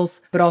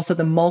rivals, but also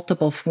the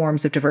multiple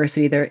forms of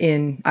diversity that are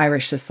in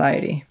Irish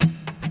society.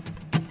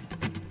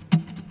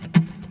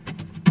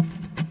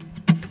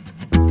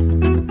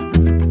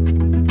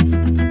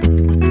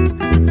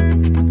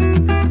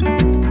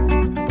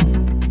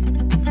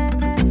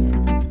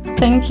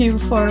 Thank you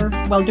for,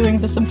 doing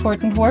this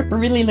important work. We're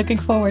really looking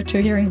forward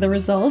to hearing the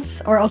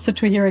results, or also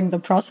to hearing the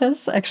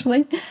process,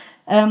 actually.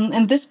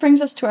 And this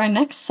brings us to our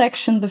next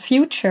section, the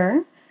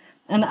future.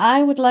 And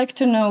I would like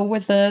to know,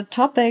 with a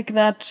topic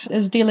that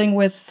is dealing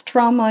with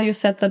trauma, you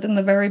said that in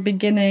the very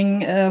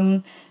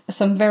beginning,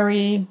 some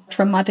very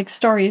traumatic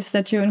stories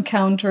that you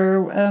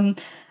encounter.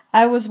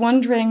 I was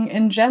wondering,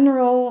 in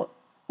general,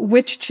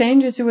 which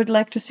changes you would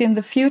like to see in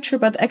the future,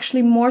 but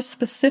actually more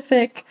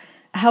specific,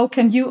 how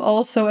can you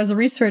also, as a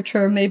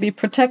researcher, maybe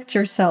protect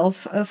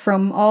yourself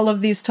from all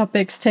of these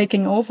topics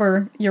taking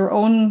over your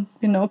own,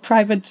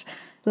 private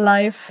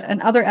life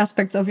and other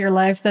aspects of your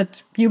life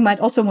that you might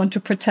also want to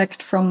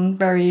protect from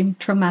very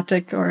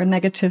traumatic or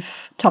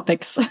negative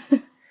topics?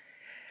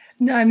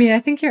 No, I mean, I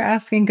think you're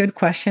asking good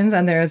questions,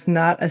 and there is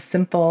not a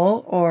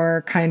simple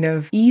or kind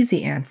of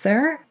easy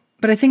answer.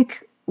 But I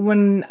think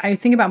when I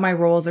think about my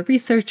role as a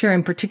researcher,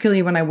 and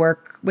particularly when I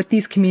work with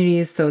these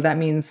communities, so that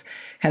means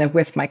kind of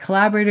with my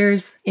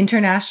collaborators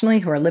internationally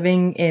who are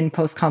living in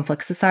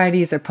post-conflict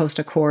societies or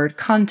post-accord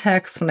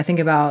contexts, when I think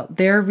about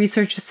their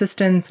research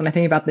assistants, when I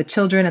think about the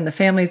children and the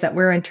families that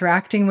we're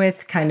interacting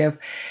with, I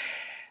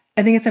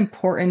think it's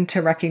important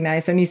to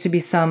recognize there needs to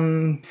be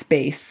some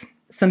space,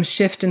 some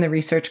shift in the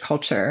research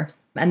culture,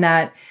 and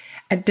that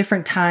at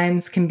different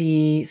times can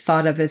be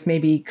thought of as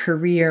maybe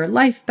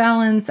career-life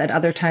balance. At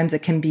other times,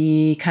 it can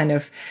be kind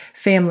of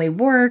family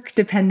work,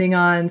 depending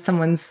on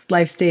someone's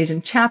life stage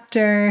and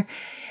chapter.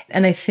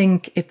 And I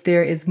think if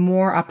there is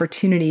more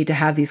opportunity to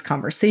have these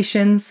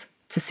conversations,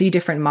 to see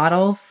different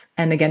models,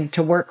 and again,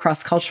 to work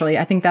cross-culturally,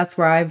 I think that's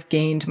where I've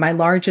gained my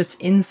largest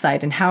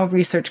insight in how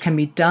research can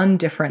be done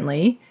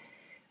differently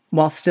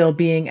while still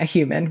being a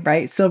human,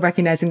 right? Still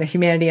recognizing the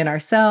humanity in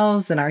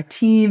ourselves and our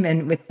team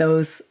and with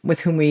those with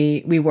whom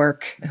we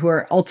work, who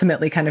are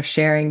ultimately kind of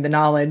sharing the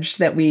knowledge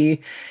that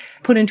we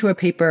put into a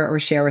paper or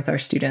share with our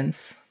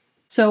students.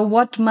 So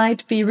what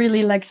might be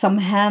really like some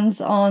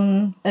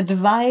hands-on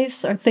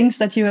advice or things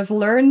that you have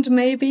learned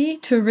maybe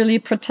to really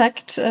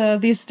protect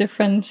these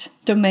different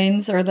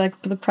domains, or like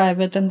the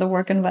private and the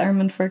work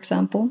environment, for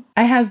example?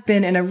 I have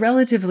been in a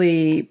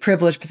relatively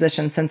privileged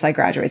position since I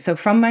graduated. So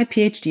from my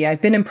PhD,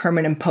 I've been in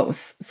permanent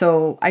posts.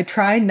 So I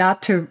try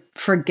not to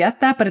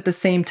forget that, but at the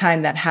same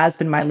time, that has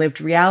been my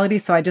lived reality.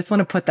 So I just want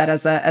to put that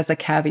as a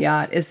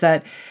caveat, is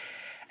that,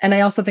 and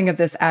I also think of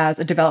this as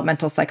a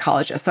developmental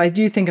psychologist. So I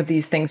do think of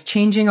these things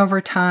changing over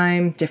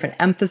time, different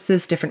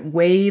emphasis, different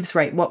waves,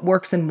 right? What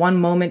works in one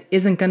moment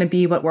isn't going to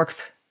be what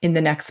works in the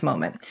next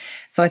moment.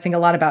 So I think a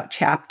lot about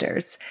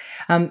chapters.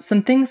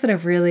 Some things that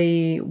have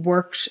really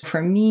worked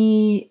for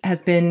me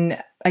has been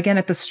again,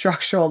 at the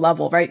structural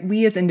level, right?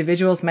 We as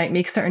individuals might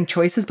make certain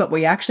choices, but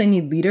we actually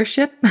need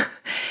leadership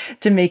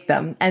to make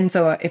them. And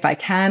so if I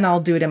can, I'll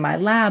do it in my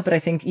lab. But I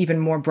think even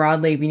more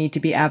broadly, we need to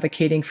be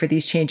advocating for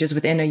these changes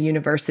within a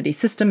university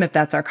system, if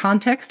that's our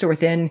context, or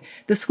within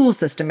the school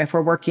system. If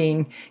we're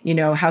working,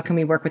 how can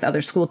we work with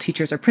other school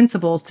teachers or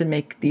principals to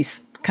make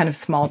these kind of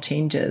small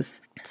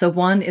changes? So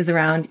one is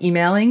around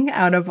emailing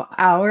out of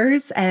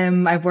hours.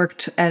 I've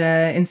worked at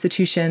an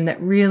institution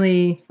that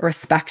really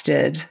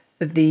respected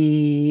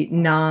the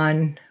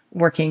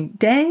non-working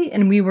day,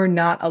 and we were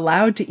not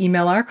allowed to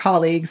email our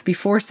colleagues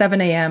before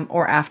 7 a.m.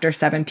 or after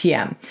 7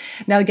 p.m.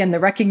 Now, again, the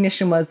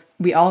recognition was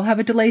we all have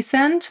a delay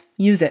send,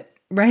 use it,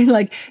 right?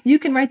 Like you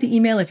can write the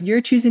email if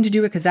you're choosing to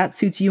do it because that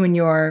suits you in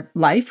your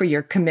life or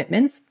your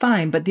commitments,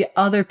 fine, but the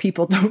other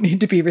people don't need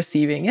to be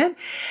receiving it.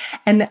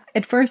 And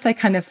at first I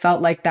kind of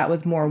felt like that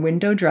was more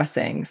window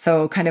dressing,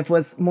 so kind of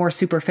was more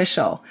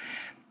superficial.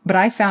 But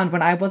I found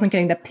when I wasn't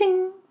getting the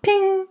ping,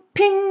 ping,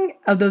 ping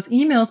of those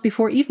emails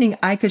before evening,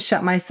 I could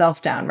shut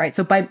myself down, right?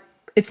 So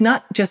it's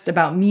not just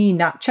about me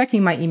not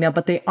checking my email,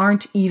 but they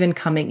aren't even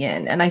coming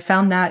in. And I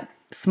found that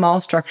small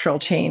structural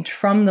change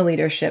from the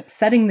leadership,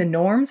 setting the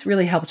norms,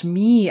 really helped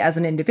me as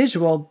an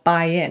individual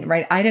buy in,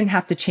 right? I didn't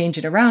have to change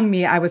it around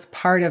me. I was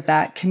part of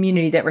that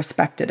community that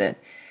respected it.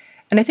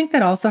 And I think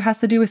that also has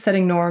to do with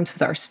setting norms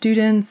with our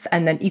students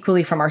and then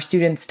equally from our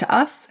students to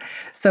us.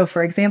 So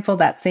for example,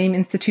 that same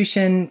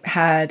institution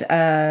had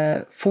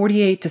a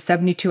 48 to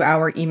 72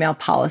 hour email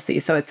policy.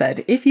 So it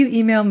said, if you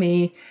email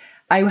me,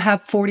 I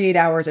have 48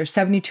 hours or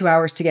 72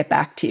 hours to get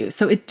back to you.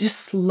 So it just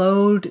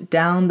slowed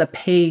down the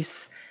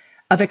pace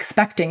of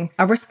expecting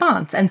a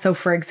response. And so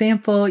for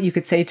example, you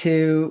could say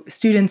to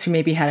students who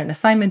maybe had an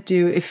assignment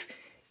due, if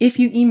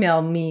you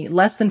email me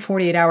less than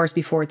 48 hours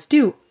before it's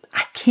due,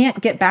 I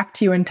can't get back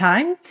to you in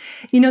time,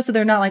 so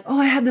they're not like,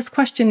 oh, I have this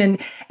question.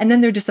 And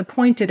then they're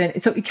disappointed.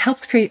 And so it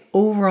helps create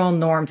overall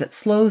norms. It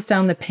slows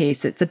down the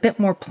pace. It's a bit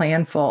more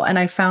planful. And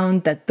I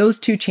found that those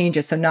two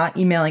changes, so not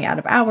emailing out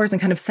of hours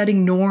and kind of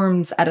setting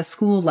norms at a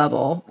school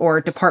level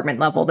or department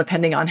level,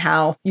 depending on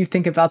how you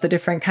think about the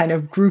different kind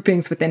of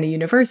groupings within a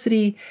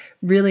university,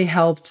 really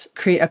helped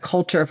create a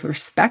culture of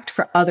respect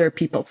for other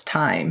people's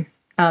time.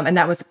 And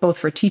that was both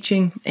for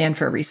teaching and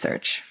for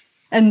research.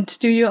 And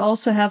do you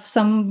also have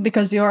some,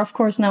 because you're of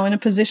course now in a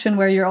position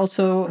where you're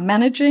also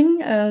managing,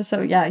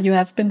 you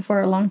have been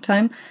for a long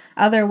time.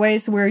 Are there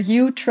ways where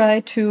you try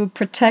to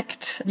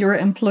protect your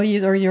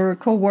employees or your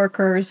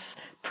co-workers'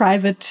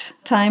 private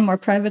time or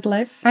private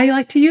life? I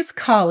like to use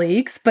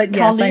colleagues, but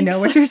yes, I know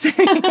what you're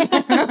saying.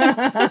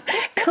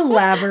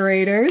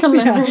 Collaborators.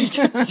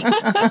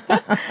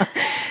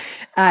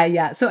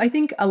 So I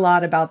think a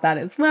lot about that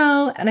as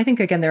well. And I think,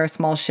 again, there are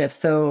small shifts.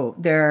 So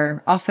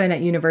there often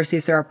at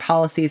universities, there are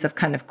policies of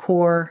kind of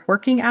core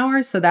working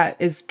hours. So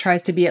that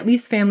tries to be at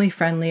least family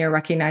friendly or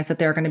recognize that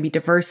there are going to be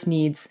diverse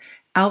needs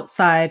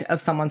outside of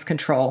someone's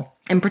control.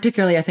 And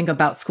particularly, I think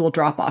about school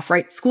drop off,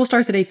 right? School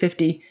starts at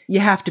 8:50.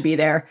 You have to be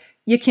there.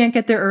 You can't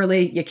get there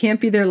early. You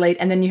can't be there late.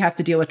 And then you have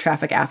to deal with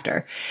traffic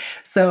after.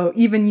 So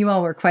even you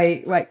all were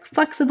quite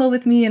flexible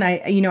with me. And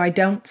I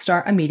don't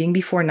start a meeting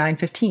before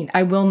 9:15.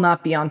 I will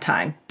not be on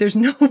time. There's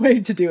no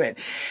way to do it.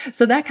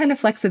 So that kind of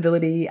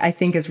flexibility, I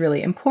think, is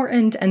really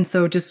important. And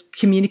so just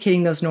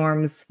communicating those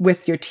norms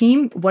with your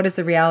team. What is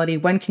the reality?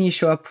 When can you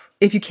show up?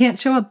 If you can't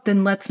show up,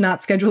 then let's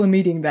not schedule a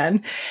meeting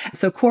then.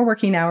 So core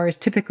working hours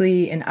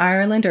typically in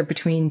Ireland are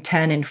between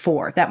 10 and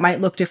 4. That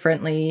might look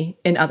differently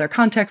in other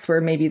contexts where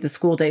maybe the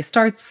school day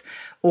starts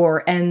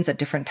or ends at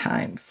different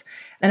times.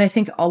 And I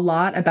think a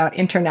lot about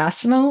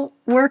international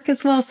work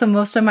as well. So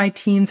most of my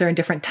teams are in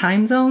different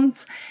time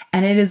zones,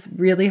 and it is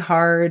really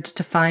hard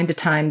to find a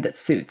time that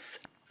suits.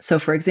 So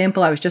for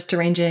example, I was just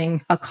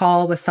arranging a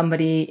call with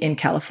somebody in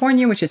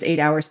California, which is 8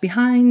 hours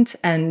behind.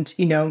 And,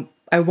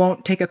 I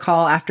won't take a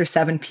call after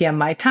 7 p.m.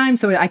 my time.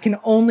 So I can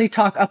only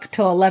talk up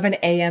till 11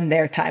 a.m.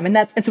 their time.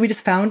 And so we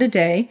just found a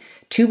day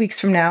 2 weeks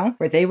from now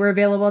where they were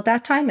available at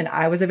that time and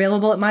I was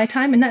available at my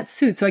time, and that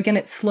suits. So again,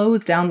 it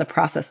slows down the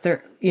process.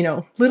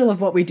 Little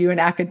of what we do in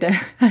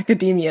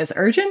academia is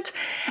urgent.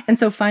 And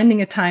so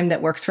finding a time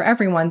that works for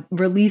everyone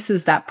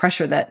releases that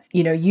pressure that,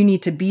 you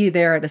need to be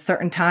there at a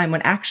certain time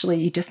when actually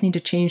you just need to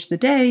change the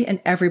day and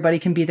everybody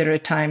can be there at a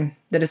time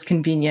that is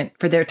convenient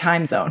for their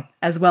time zone,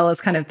 as well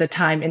as kind of the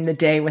time in the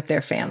day with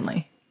their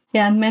family.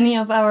 Yeah, and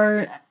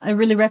I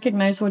really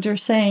recognize what you're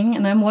saying.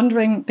 And I'm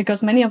wondering,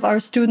 because many of our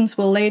students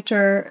will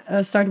later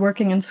start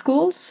working in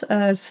schools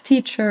as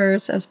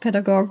teachers, as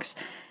pedagogues.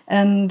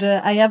 And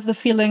I have the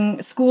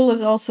feeling school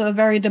is also a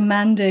very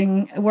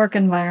demanding work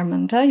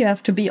environment. You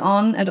have to be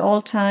on at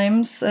all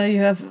times.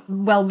 You have,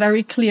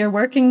 very clear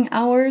working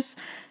hours.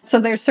 So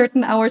there's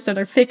certain hours that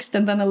are fixed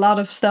and then a lot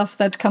of stuff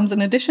that comes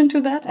in addition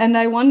to that. And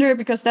I wonder,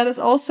 because that is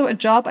also a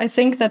job, I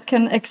think, that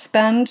can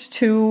expand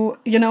to,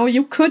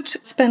 you could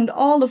spend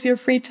all of your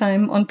free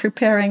time on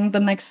preparing the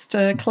next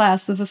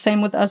class. It's the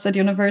same with us at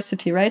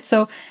university, right?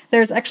 So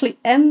there's actually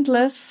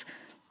endless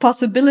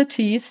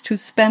possibilities to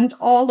spend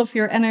all of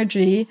your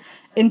energy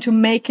into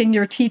making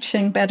your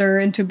teaching better,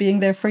 into being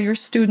there for your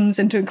students,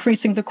 into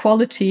increasing the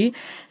quality.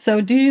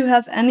 So do you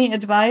have any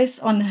advice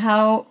on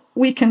how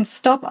we can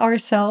stop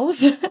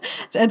ourselves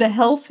at a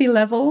healthy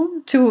level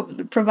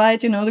to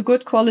provide, the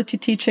good quality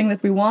teaching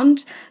that we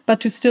want, but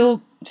to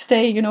still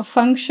stay,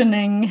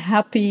 functioning,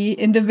 happy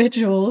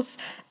individuals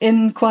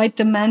in quite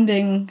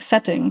demanding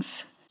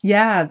settings?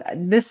 Yeah,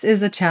 this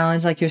is a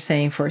challenge, like you're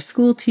saying, for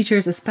school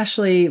teachers,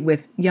 especially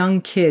with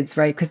young kids,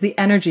 right? Because the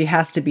energy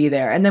has to be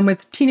there. And then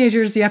with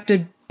teenagers, you have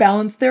to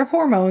balance their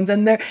hormones.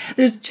 And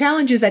there's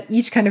challenges at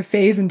each kind of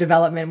phase in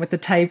development with the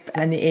type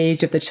and the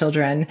age of the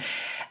children.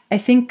 I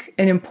think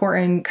an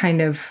important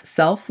kind of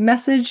self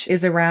message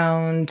is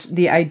around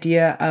the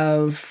idea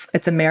of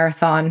it's a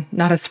marathon,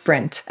 not a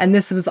sprint. And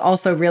this was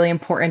also really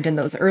important in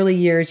those early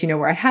years,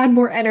 where I had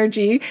more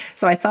energy.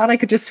 So I thought I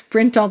could just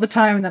sprint all the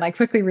time. And then I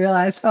quickly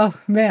realized, oh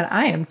man,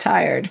 I am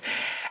tired.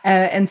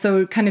 And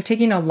so kind of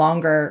taking a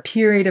longer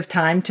period of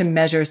time to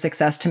measure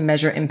success, to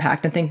measure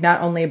impact, and think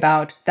not only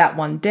about that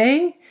one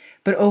day,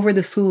 but over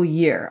the school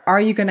year.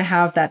 Are you going to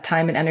have that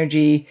time and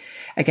energy?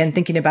 Again,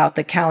 thinking about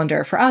the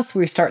calendar for us,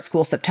 we start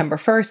school September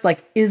 1st,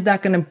 is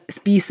that going to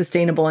be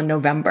sustainable in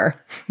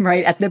November,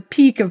 right? At the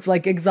peak of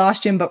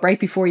exhaustion, but right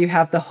before you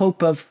have the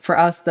hope of, for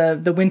us,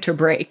 the winter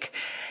break,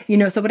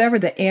 so whatever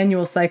the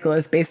annual cycle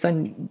is based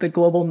on the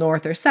global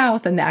north or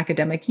south and the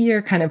academic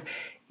year, kind of,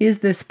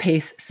 is this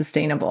pace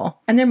sustainable?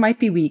 And there might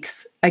be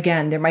weeks,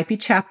 again, there might be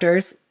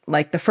chapters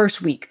like the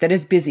first week that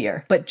is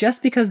busier, but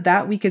just because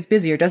that week is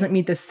busier doesn't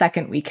mean the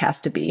second week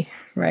has to be,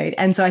 right?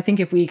 And so I think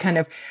if we kind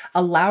of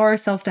allow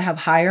ourselves to have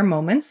higher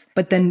moments,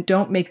 but then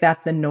don't make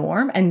that the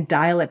norm and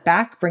dial it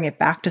back, bring it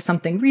back to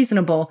something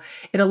reasonable,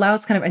 it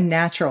allows kind of a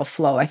natural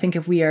flow. I think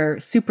if we are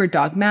super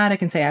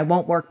dogmatic and say, I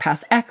won't work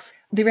past X,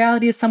 the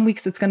reality is some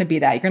weeks it's going to be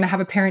that. You're going to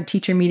have a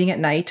parent-teacher meeting at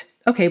night.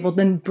 Okay, well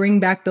then bring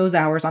back those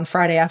hours on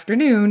Friday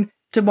afternoon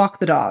to walk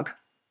the dog.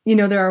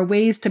 There are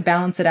ways to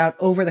balance it out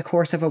over the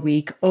course of a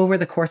week, over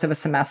the course of a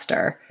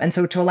semester. And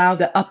so to allow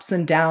the ups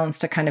and downs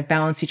to kind of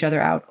balance each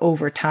other out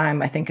over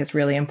time, I think is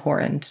really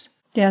important.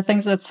 Yeah, I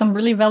think that's some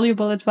really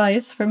valuable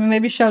advice from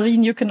maybe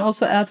Charlene. You can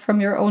also add from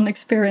your own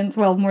experience,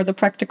 well, more the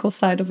practical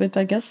side of it,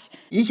 I guess.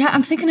 Yeah,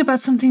 I'm thinking about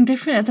something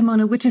different at the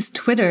moment, which is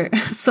Twitter.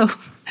 So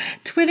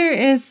Twitter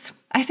is,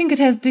 I think it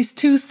has these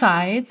two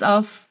sides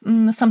of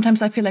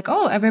sometimes I feel like,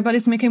 oh,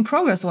 everybody's making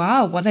progress.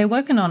 Wow, what are they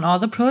working on? All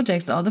the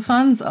projects, all the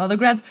funds, all the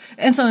grants,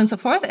 and so on and so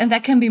forth. And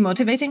that can be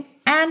motivating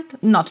and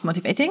not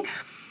motivating.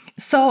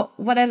 So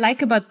what I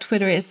like about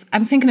Twitter is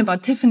I'm thinking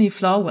about Tiffany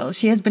Florwell.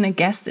 She has been a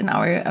guest in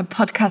our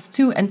podcast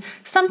too. And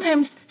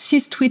sometimes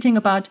she's tweeting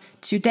about,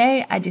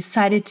 today I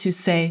decided to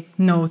say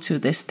no to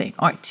this thing.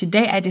 Or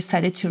today I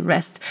decided to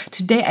rest.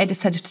 Today I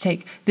decided to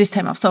take this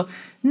time off. So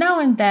now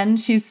and then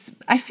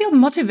I feel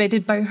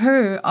motivated by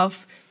her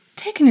of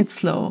taking it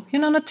slow,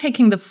 not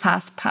taking the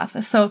fast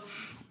path. So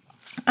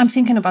I'm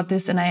thinking about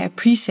this and I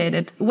appreciate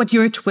it. What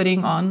you're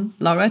tweeting on,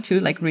 Laura, too,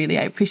 really,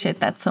 I appreciate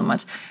that so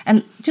much.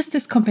 And just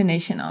this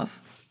combination of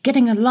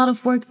getting a lot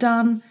of work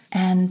done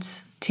and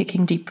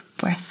taking deep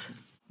breath.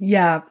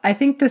 Yeah, I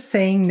think the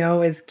saying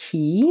no is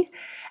key.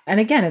 And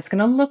again, it's going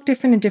to look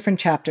different in different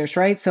chapters,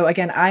 right? So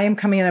again, I am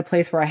coming at a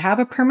place where I have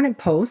a permanent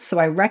post, so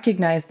I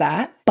recognize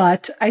that,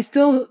 but I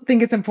still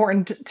think it's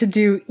important to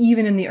do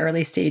even in the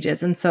early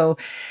stages. And so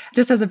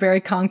just as a very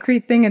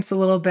concrete thing, it's a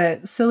little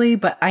bit silly,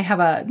 but I have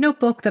a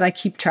notebook that I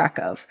keep track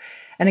of.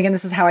 And again,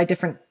 this is how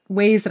different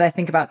ways that I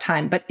think about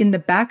time. But in the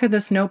back of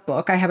this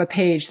notebook, I have a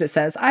page that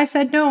says, I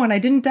said no and I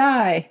didn't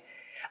die.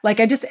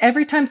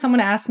 Every time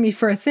someone asks me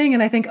for a thing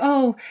and I think,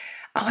 oh,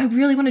 I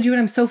really want to do it.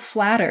 I'm so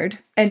flattered.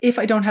 And if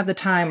I don't have the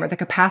time or the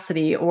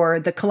capacity or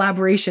the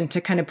collaboration to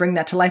kind of bring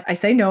that to life, I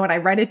say no and I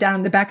write it down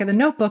in the back of the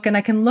notebook and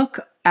I can look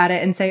at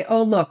it and say,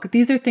 oh, look,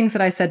 these are things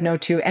that I said no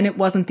to and it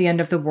wasn't the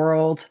end of the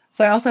world.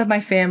 So I also have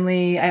my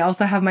family. I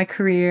also have my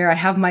career. I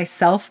have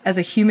myself as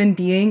a human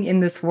being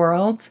in this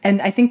world.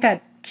 And I think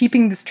that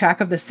keeping this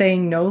track of the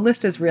saying no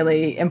list is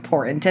really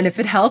important. And if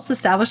it helps,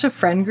 establish a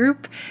friend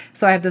group.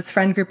 So I have this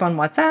friend group on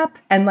WhatsApp.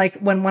 And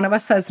when one of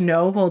us says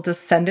no, we'll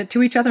just send it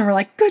to each other. And we're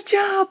like, good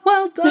job,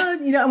 well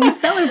done. And we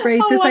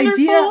celebrate this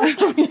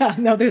idea. Yeah,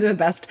 no, they're the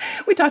best.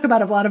 We talk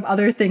about a lot of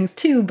other things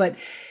too, but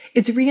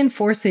it's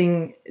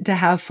reinforcing to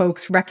have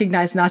folks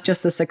recognize not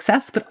just the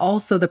success, but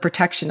also the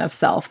protection of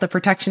self, the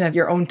protection of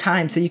your own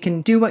time. So you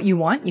can do what you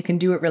want. You can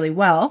do it really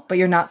well, but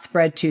you're not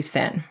spread too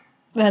thin.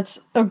 That's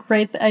a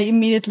great, I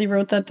immediately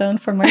wrote that down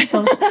for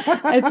myself.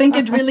 I think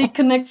it really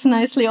connects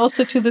nicely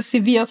also to the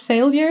CV of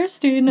failures.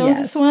 Do you know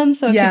this one?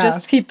 So to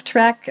just keep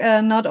track,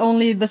 not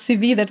only the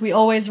CV that we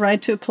always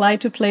write to apply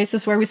to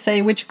places where we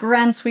say which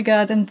grants we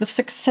got and the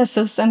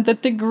successes and the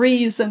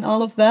degrees and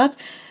all of that,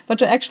 but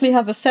to actually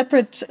have a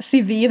separate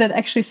CV that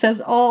actually says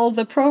all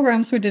the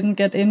programs we didn't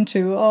get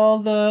into, all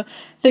the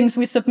things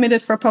we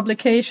submitted for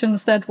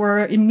publications that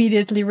were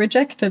immediately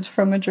rejected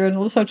from a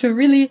journal. So to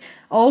really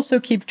also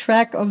keep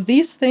track of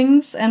these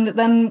things and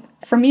then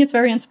For me, it's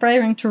very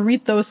inspiring to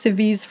read those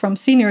CVs from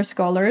senior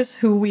scholars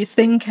who we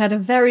think had a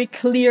very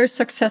clear,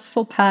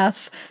 successful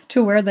path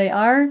to where they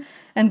are.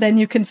 And then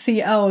you can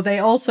see, oh, they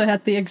also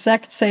had the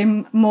exact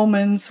same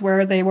moments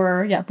where they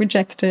were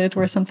rejected,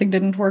 where something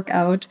didn't work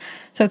out.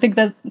 So I think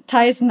that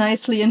ties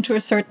nicely into a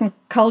certain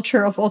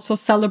culture of also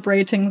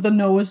celebrating the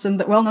no's and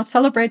not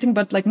celebrating,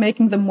 but like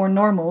making them more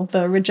normal,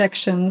 the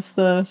rejections,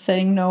 the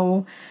saying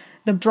no,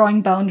 the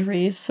drawing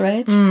boundaries,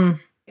 right?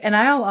 And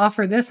I'll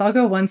offer this. I'll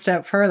go one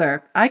step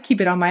further. I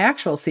keep it on my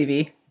actual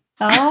CV.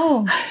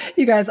 Oh.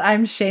 You guys,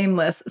 I'm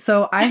shameless.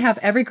 So I have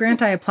every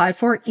grant I applied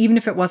for, even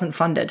if it wasn't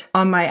funded,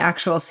 on my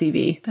actual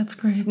CV. That's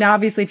great. Now,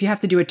 obviously, if you have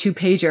to do a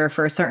 2-pager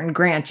for a certain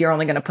grant, you're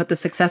only going to put the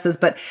successes.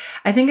 But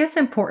I think it's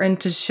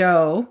important to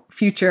show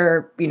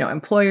future,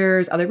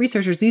 employers, other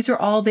researchers, these are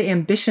all the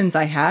ambitions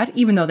I had,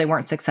 even though they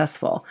weren't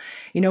successful.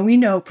 We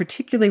know,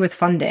 particularly with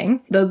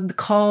funding, the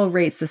call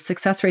rates, the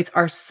success rates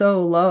are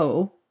so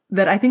low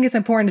that I think it's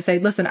important to say,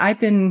 listen,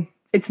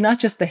 it's not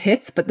just the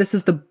hits, but this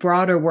is the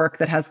broader work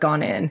that has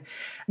gone in.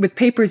 With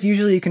papers,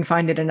 usually you can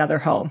find it another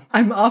home.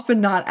 I'm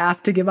often not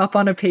apt to give up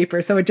on a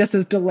paper, so it just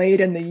is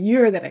delayed in the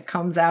year that it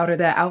comes out or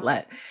the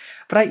outlet.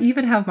 But I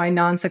even have my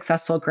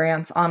non-successful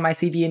grants on my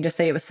CV and just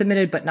say it was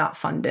submitted but not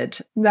funded.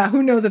 Now,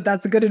 who knows if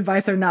that's good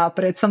advice or not,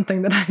 but it's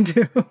something that I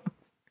do.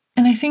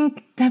 And I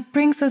think that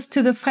brings us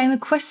to the final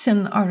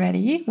question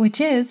already,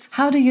 which is,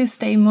 how do you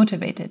stay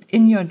motivated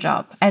in your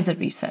job as a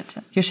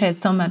researcher? You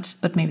shared so much,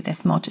 but maybe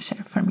there's more to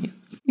share from you.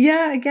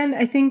 Yeah, again,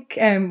 I think,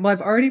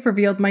 I've already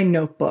revealed my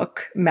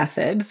notebook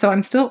method. So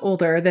I'm still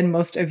older than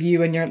most of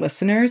you and your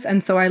listeners.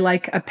 And so I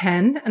like a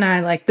pen and I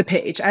like the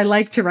page. I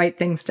like to write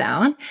things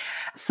down.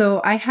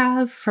 So I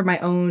have, for my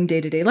own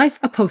day-to-day life,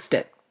 a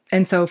Post-it.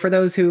 And so for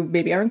those who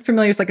maybe aren't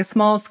familiar, it's like a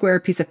small square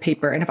piece of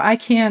paper. And if I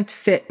can't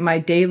fit my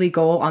daily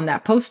goal on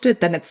that Post-it,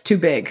 then it's too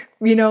big.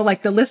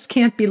 Like the list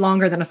can't be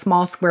longer than a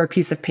small square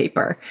piece of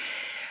paper.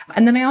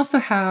 And then I also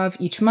have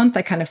each month,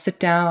 I kind of sit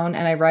down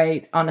and I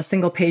write on a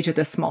single page of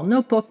this small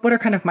notebook, what are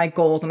kind of my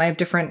goals? And I have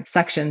different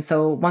sections.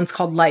 So one's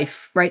called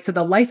life, right? So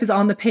the life is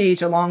on the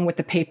page along with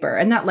the paper.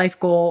 And that life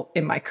goal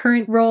in my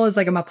current role is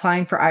like I'm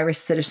applying for Irish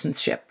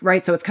citizenship,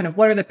 right? So it's kind of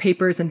what are the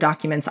papers and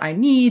documents I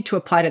need to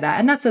apply to that?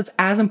 And that's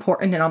as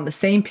important and on the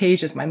same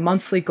page as my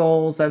monthly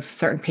goals of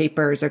certain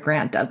papers or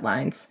grant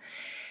deadlines.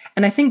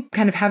 And I think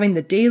kind of having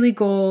the daily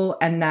goal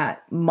and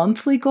that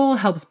monthly goal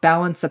helps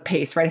balance the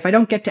pace, right? If I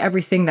don't get to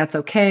everything, that's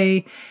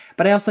okay.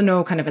 But I also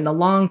know kind of in the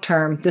long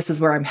term, this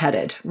is where I'm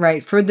headed,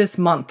 right? For this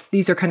month,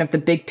 these are kind of the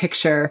big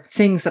picture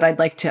things that I'd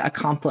like to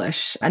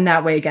accomplish. And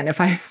that way, again,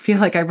 if I feel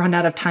like I run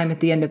out of time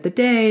at the end of the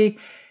day,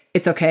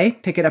 it's okay,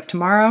 pick it up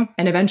tomorrow.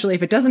 And eventually,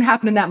 if it doesn't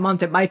happen in that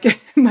month, it might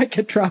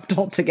get dropped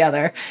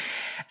altogether.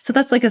 So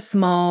that's like a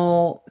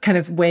small kind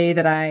of way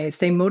that I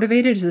stay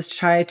motivated is to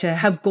try to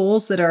have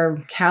goals that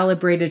are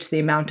calibrated to the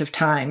amount of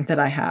time that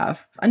I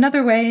have.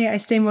 Another way I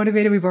stay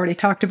motivated, we've already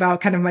talked about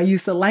kind of my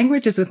use of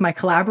language, is with my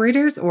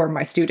collaborators or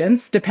my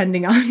students,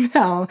 depending on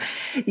how,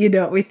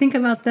 we think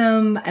about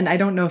them. And I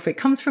don't know if it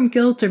comes from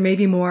guilt or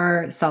maybe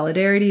more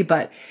solidarity,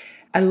 but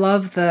I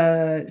love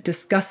the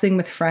discussing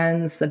with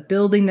friends, the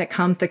building that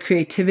comes, the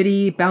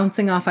creativity,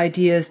 bouncing off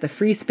ideas, the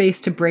free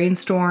space to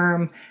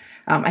brainstorm.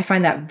 I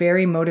find that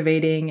very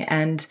motivating.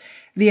 And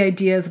the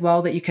idea as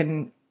well that you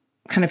can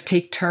kind of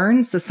take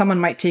turns. So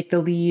someone might take the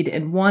lead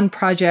in one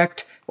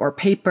project or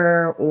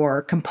paper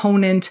or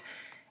component,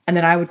 and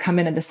then I would come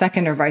in at the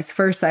second or vice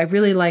versa. I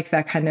really like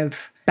that kind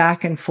of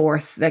back and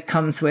forth that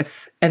comes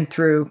with and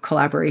through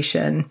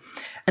collaboration.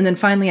 And then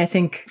finally, I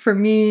think for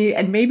me,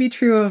 and maybe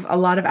true of a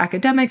lot of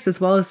academics as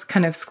well as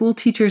kind of school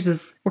teachers,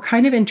 is we're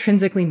kind of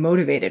intrinsically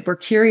motivated. We're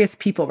curious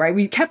people, right?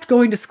 We kept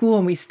going to school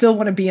and we still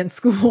want to be in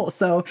school.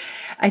 So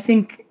I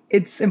think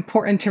it's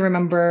important to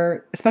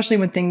remember, especially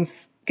when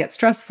things get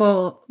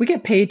stressful, we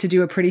get paid to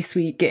do a pretty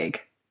sweet gig.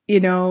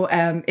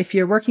 If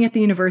you're working at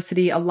the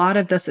university, a lot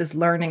of this is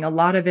learning, a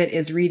lot of it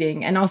is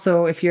reading. And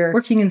also if you're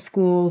working in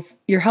schools,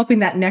 you're helping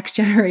that next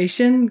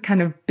generation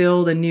kind of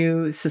build a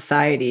new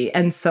society.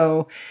 And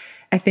so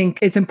I think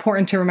it's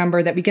important to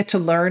remember that we get to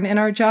learn in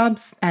our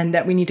jobs and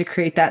that we need to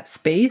create that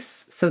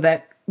space so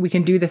that we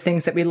can do the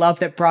things that we love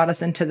that brought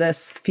us into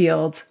this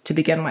field to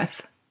begin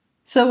with.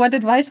 So what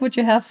advice would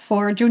you have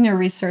for junior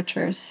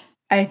researchers?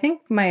 I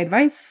think my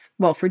advice,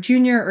 for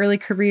junior, early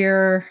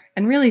career,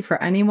 and really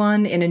for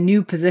anyone in a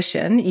new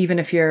position, even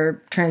if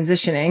you're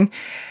transitioning,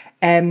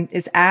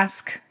 is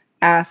ask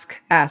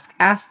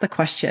the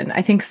question.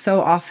 I think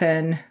so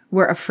often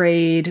we're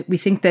afraid, we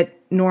think that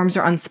norms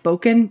are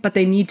unspoken, but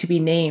they need to be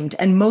named.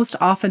 And most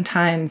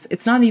oftentimes,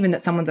 it's not even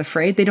that someone's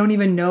afraid. They don't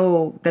even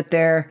know that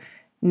they're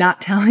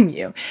not telling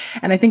you.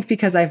 And I think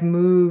because I've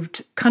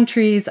moved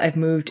countries, I've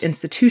moved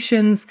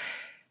institutions,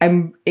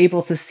 I'm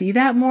able to see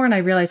that more. And I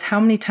realize how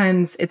many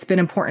times it's been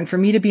important for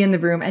me to be in the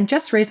room and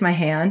just raise my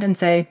hand and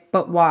say,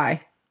 but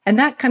why? And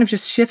that kind of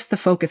just shifts the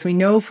focus. We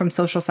know from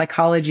social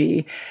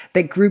psychology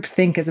that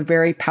groupthink is a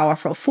very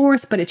powerful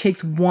force, but it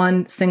takes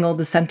one single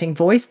dissenting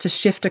voice to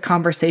shift a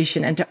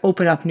conversation and to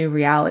open up new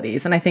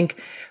realities. And I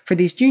think for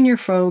these junior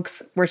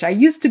folks, which I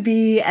used to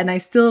be, and I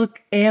still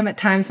am at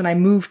times when I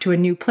move to a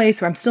new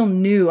place where I'm still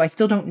new, I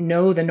still don't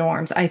know the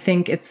norms, I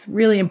think it's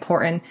really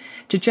important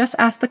to just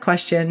ask the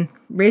question,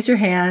 raise your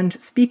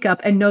hand, speak up,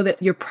 and know that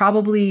you're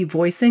probably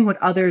voicing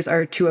what others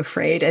are too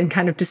afraid, and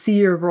kind of to see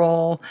your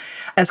role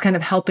as kind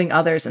of helping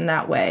others in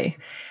that way.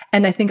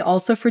 And I think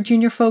also for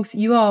junior folks,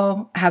 you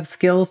all have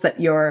skills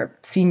that your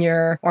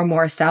senior or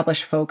more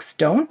established folks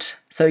don't.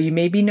 So you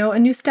maybe know a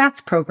new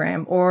stats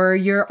program, or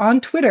you're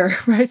on Twitter,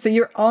 right? So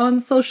you're on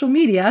social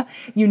media,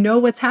 you know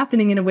what's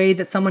happening in a way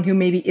that someone who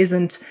maybe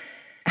isn't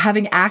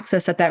having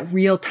access at that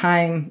real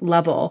time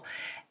level.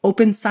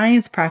 Open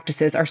science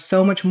practices are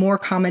so much more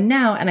common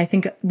now. And I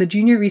think the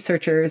junior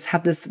researchers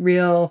have this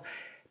real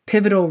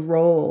pivotal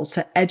role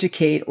to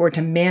educate or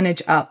to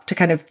manage up, to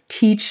kind of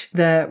teach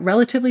the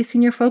relatively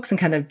senior folks in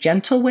kind of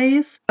gentle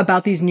ways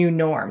about these new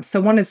norms. So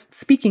one is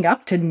speaking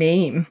up to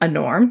name a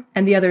norm,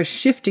 and the other is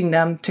shifting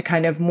them to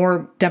kind of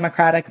more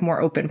democratic,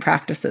 more open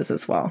practices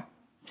as well.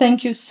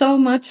 Thank you so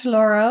much,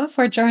 Laura,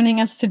 for joining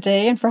us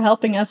today and for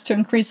helping us to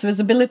increase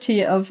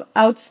visibility of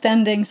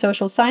outstanding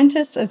social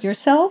scientists as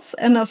yourself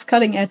and of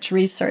cutting-edge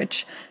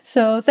research.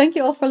 So thank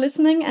you all for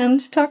listening,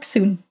 and talk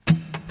soon.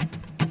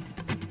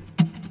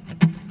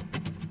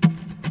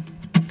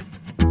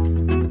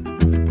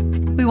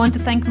 We want to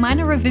thank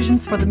Minor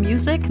Revisions for the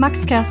music,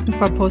 Max Kersten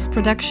for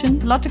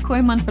post-production, Lotte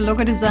Koeman for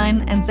logo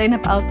design, and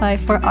Zeynep Alpay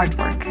for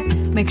artwork.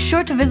 Make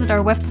sure to visit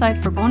our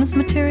website for bonus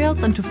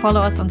materials and to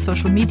follow us on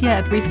social media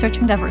at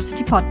Researching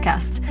Diversity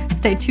Podcast.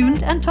 Stay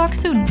tuned and talk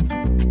soon.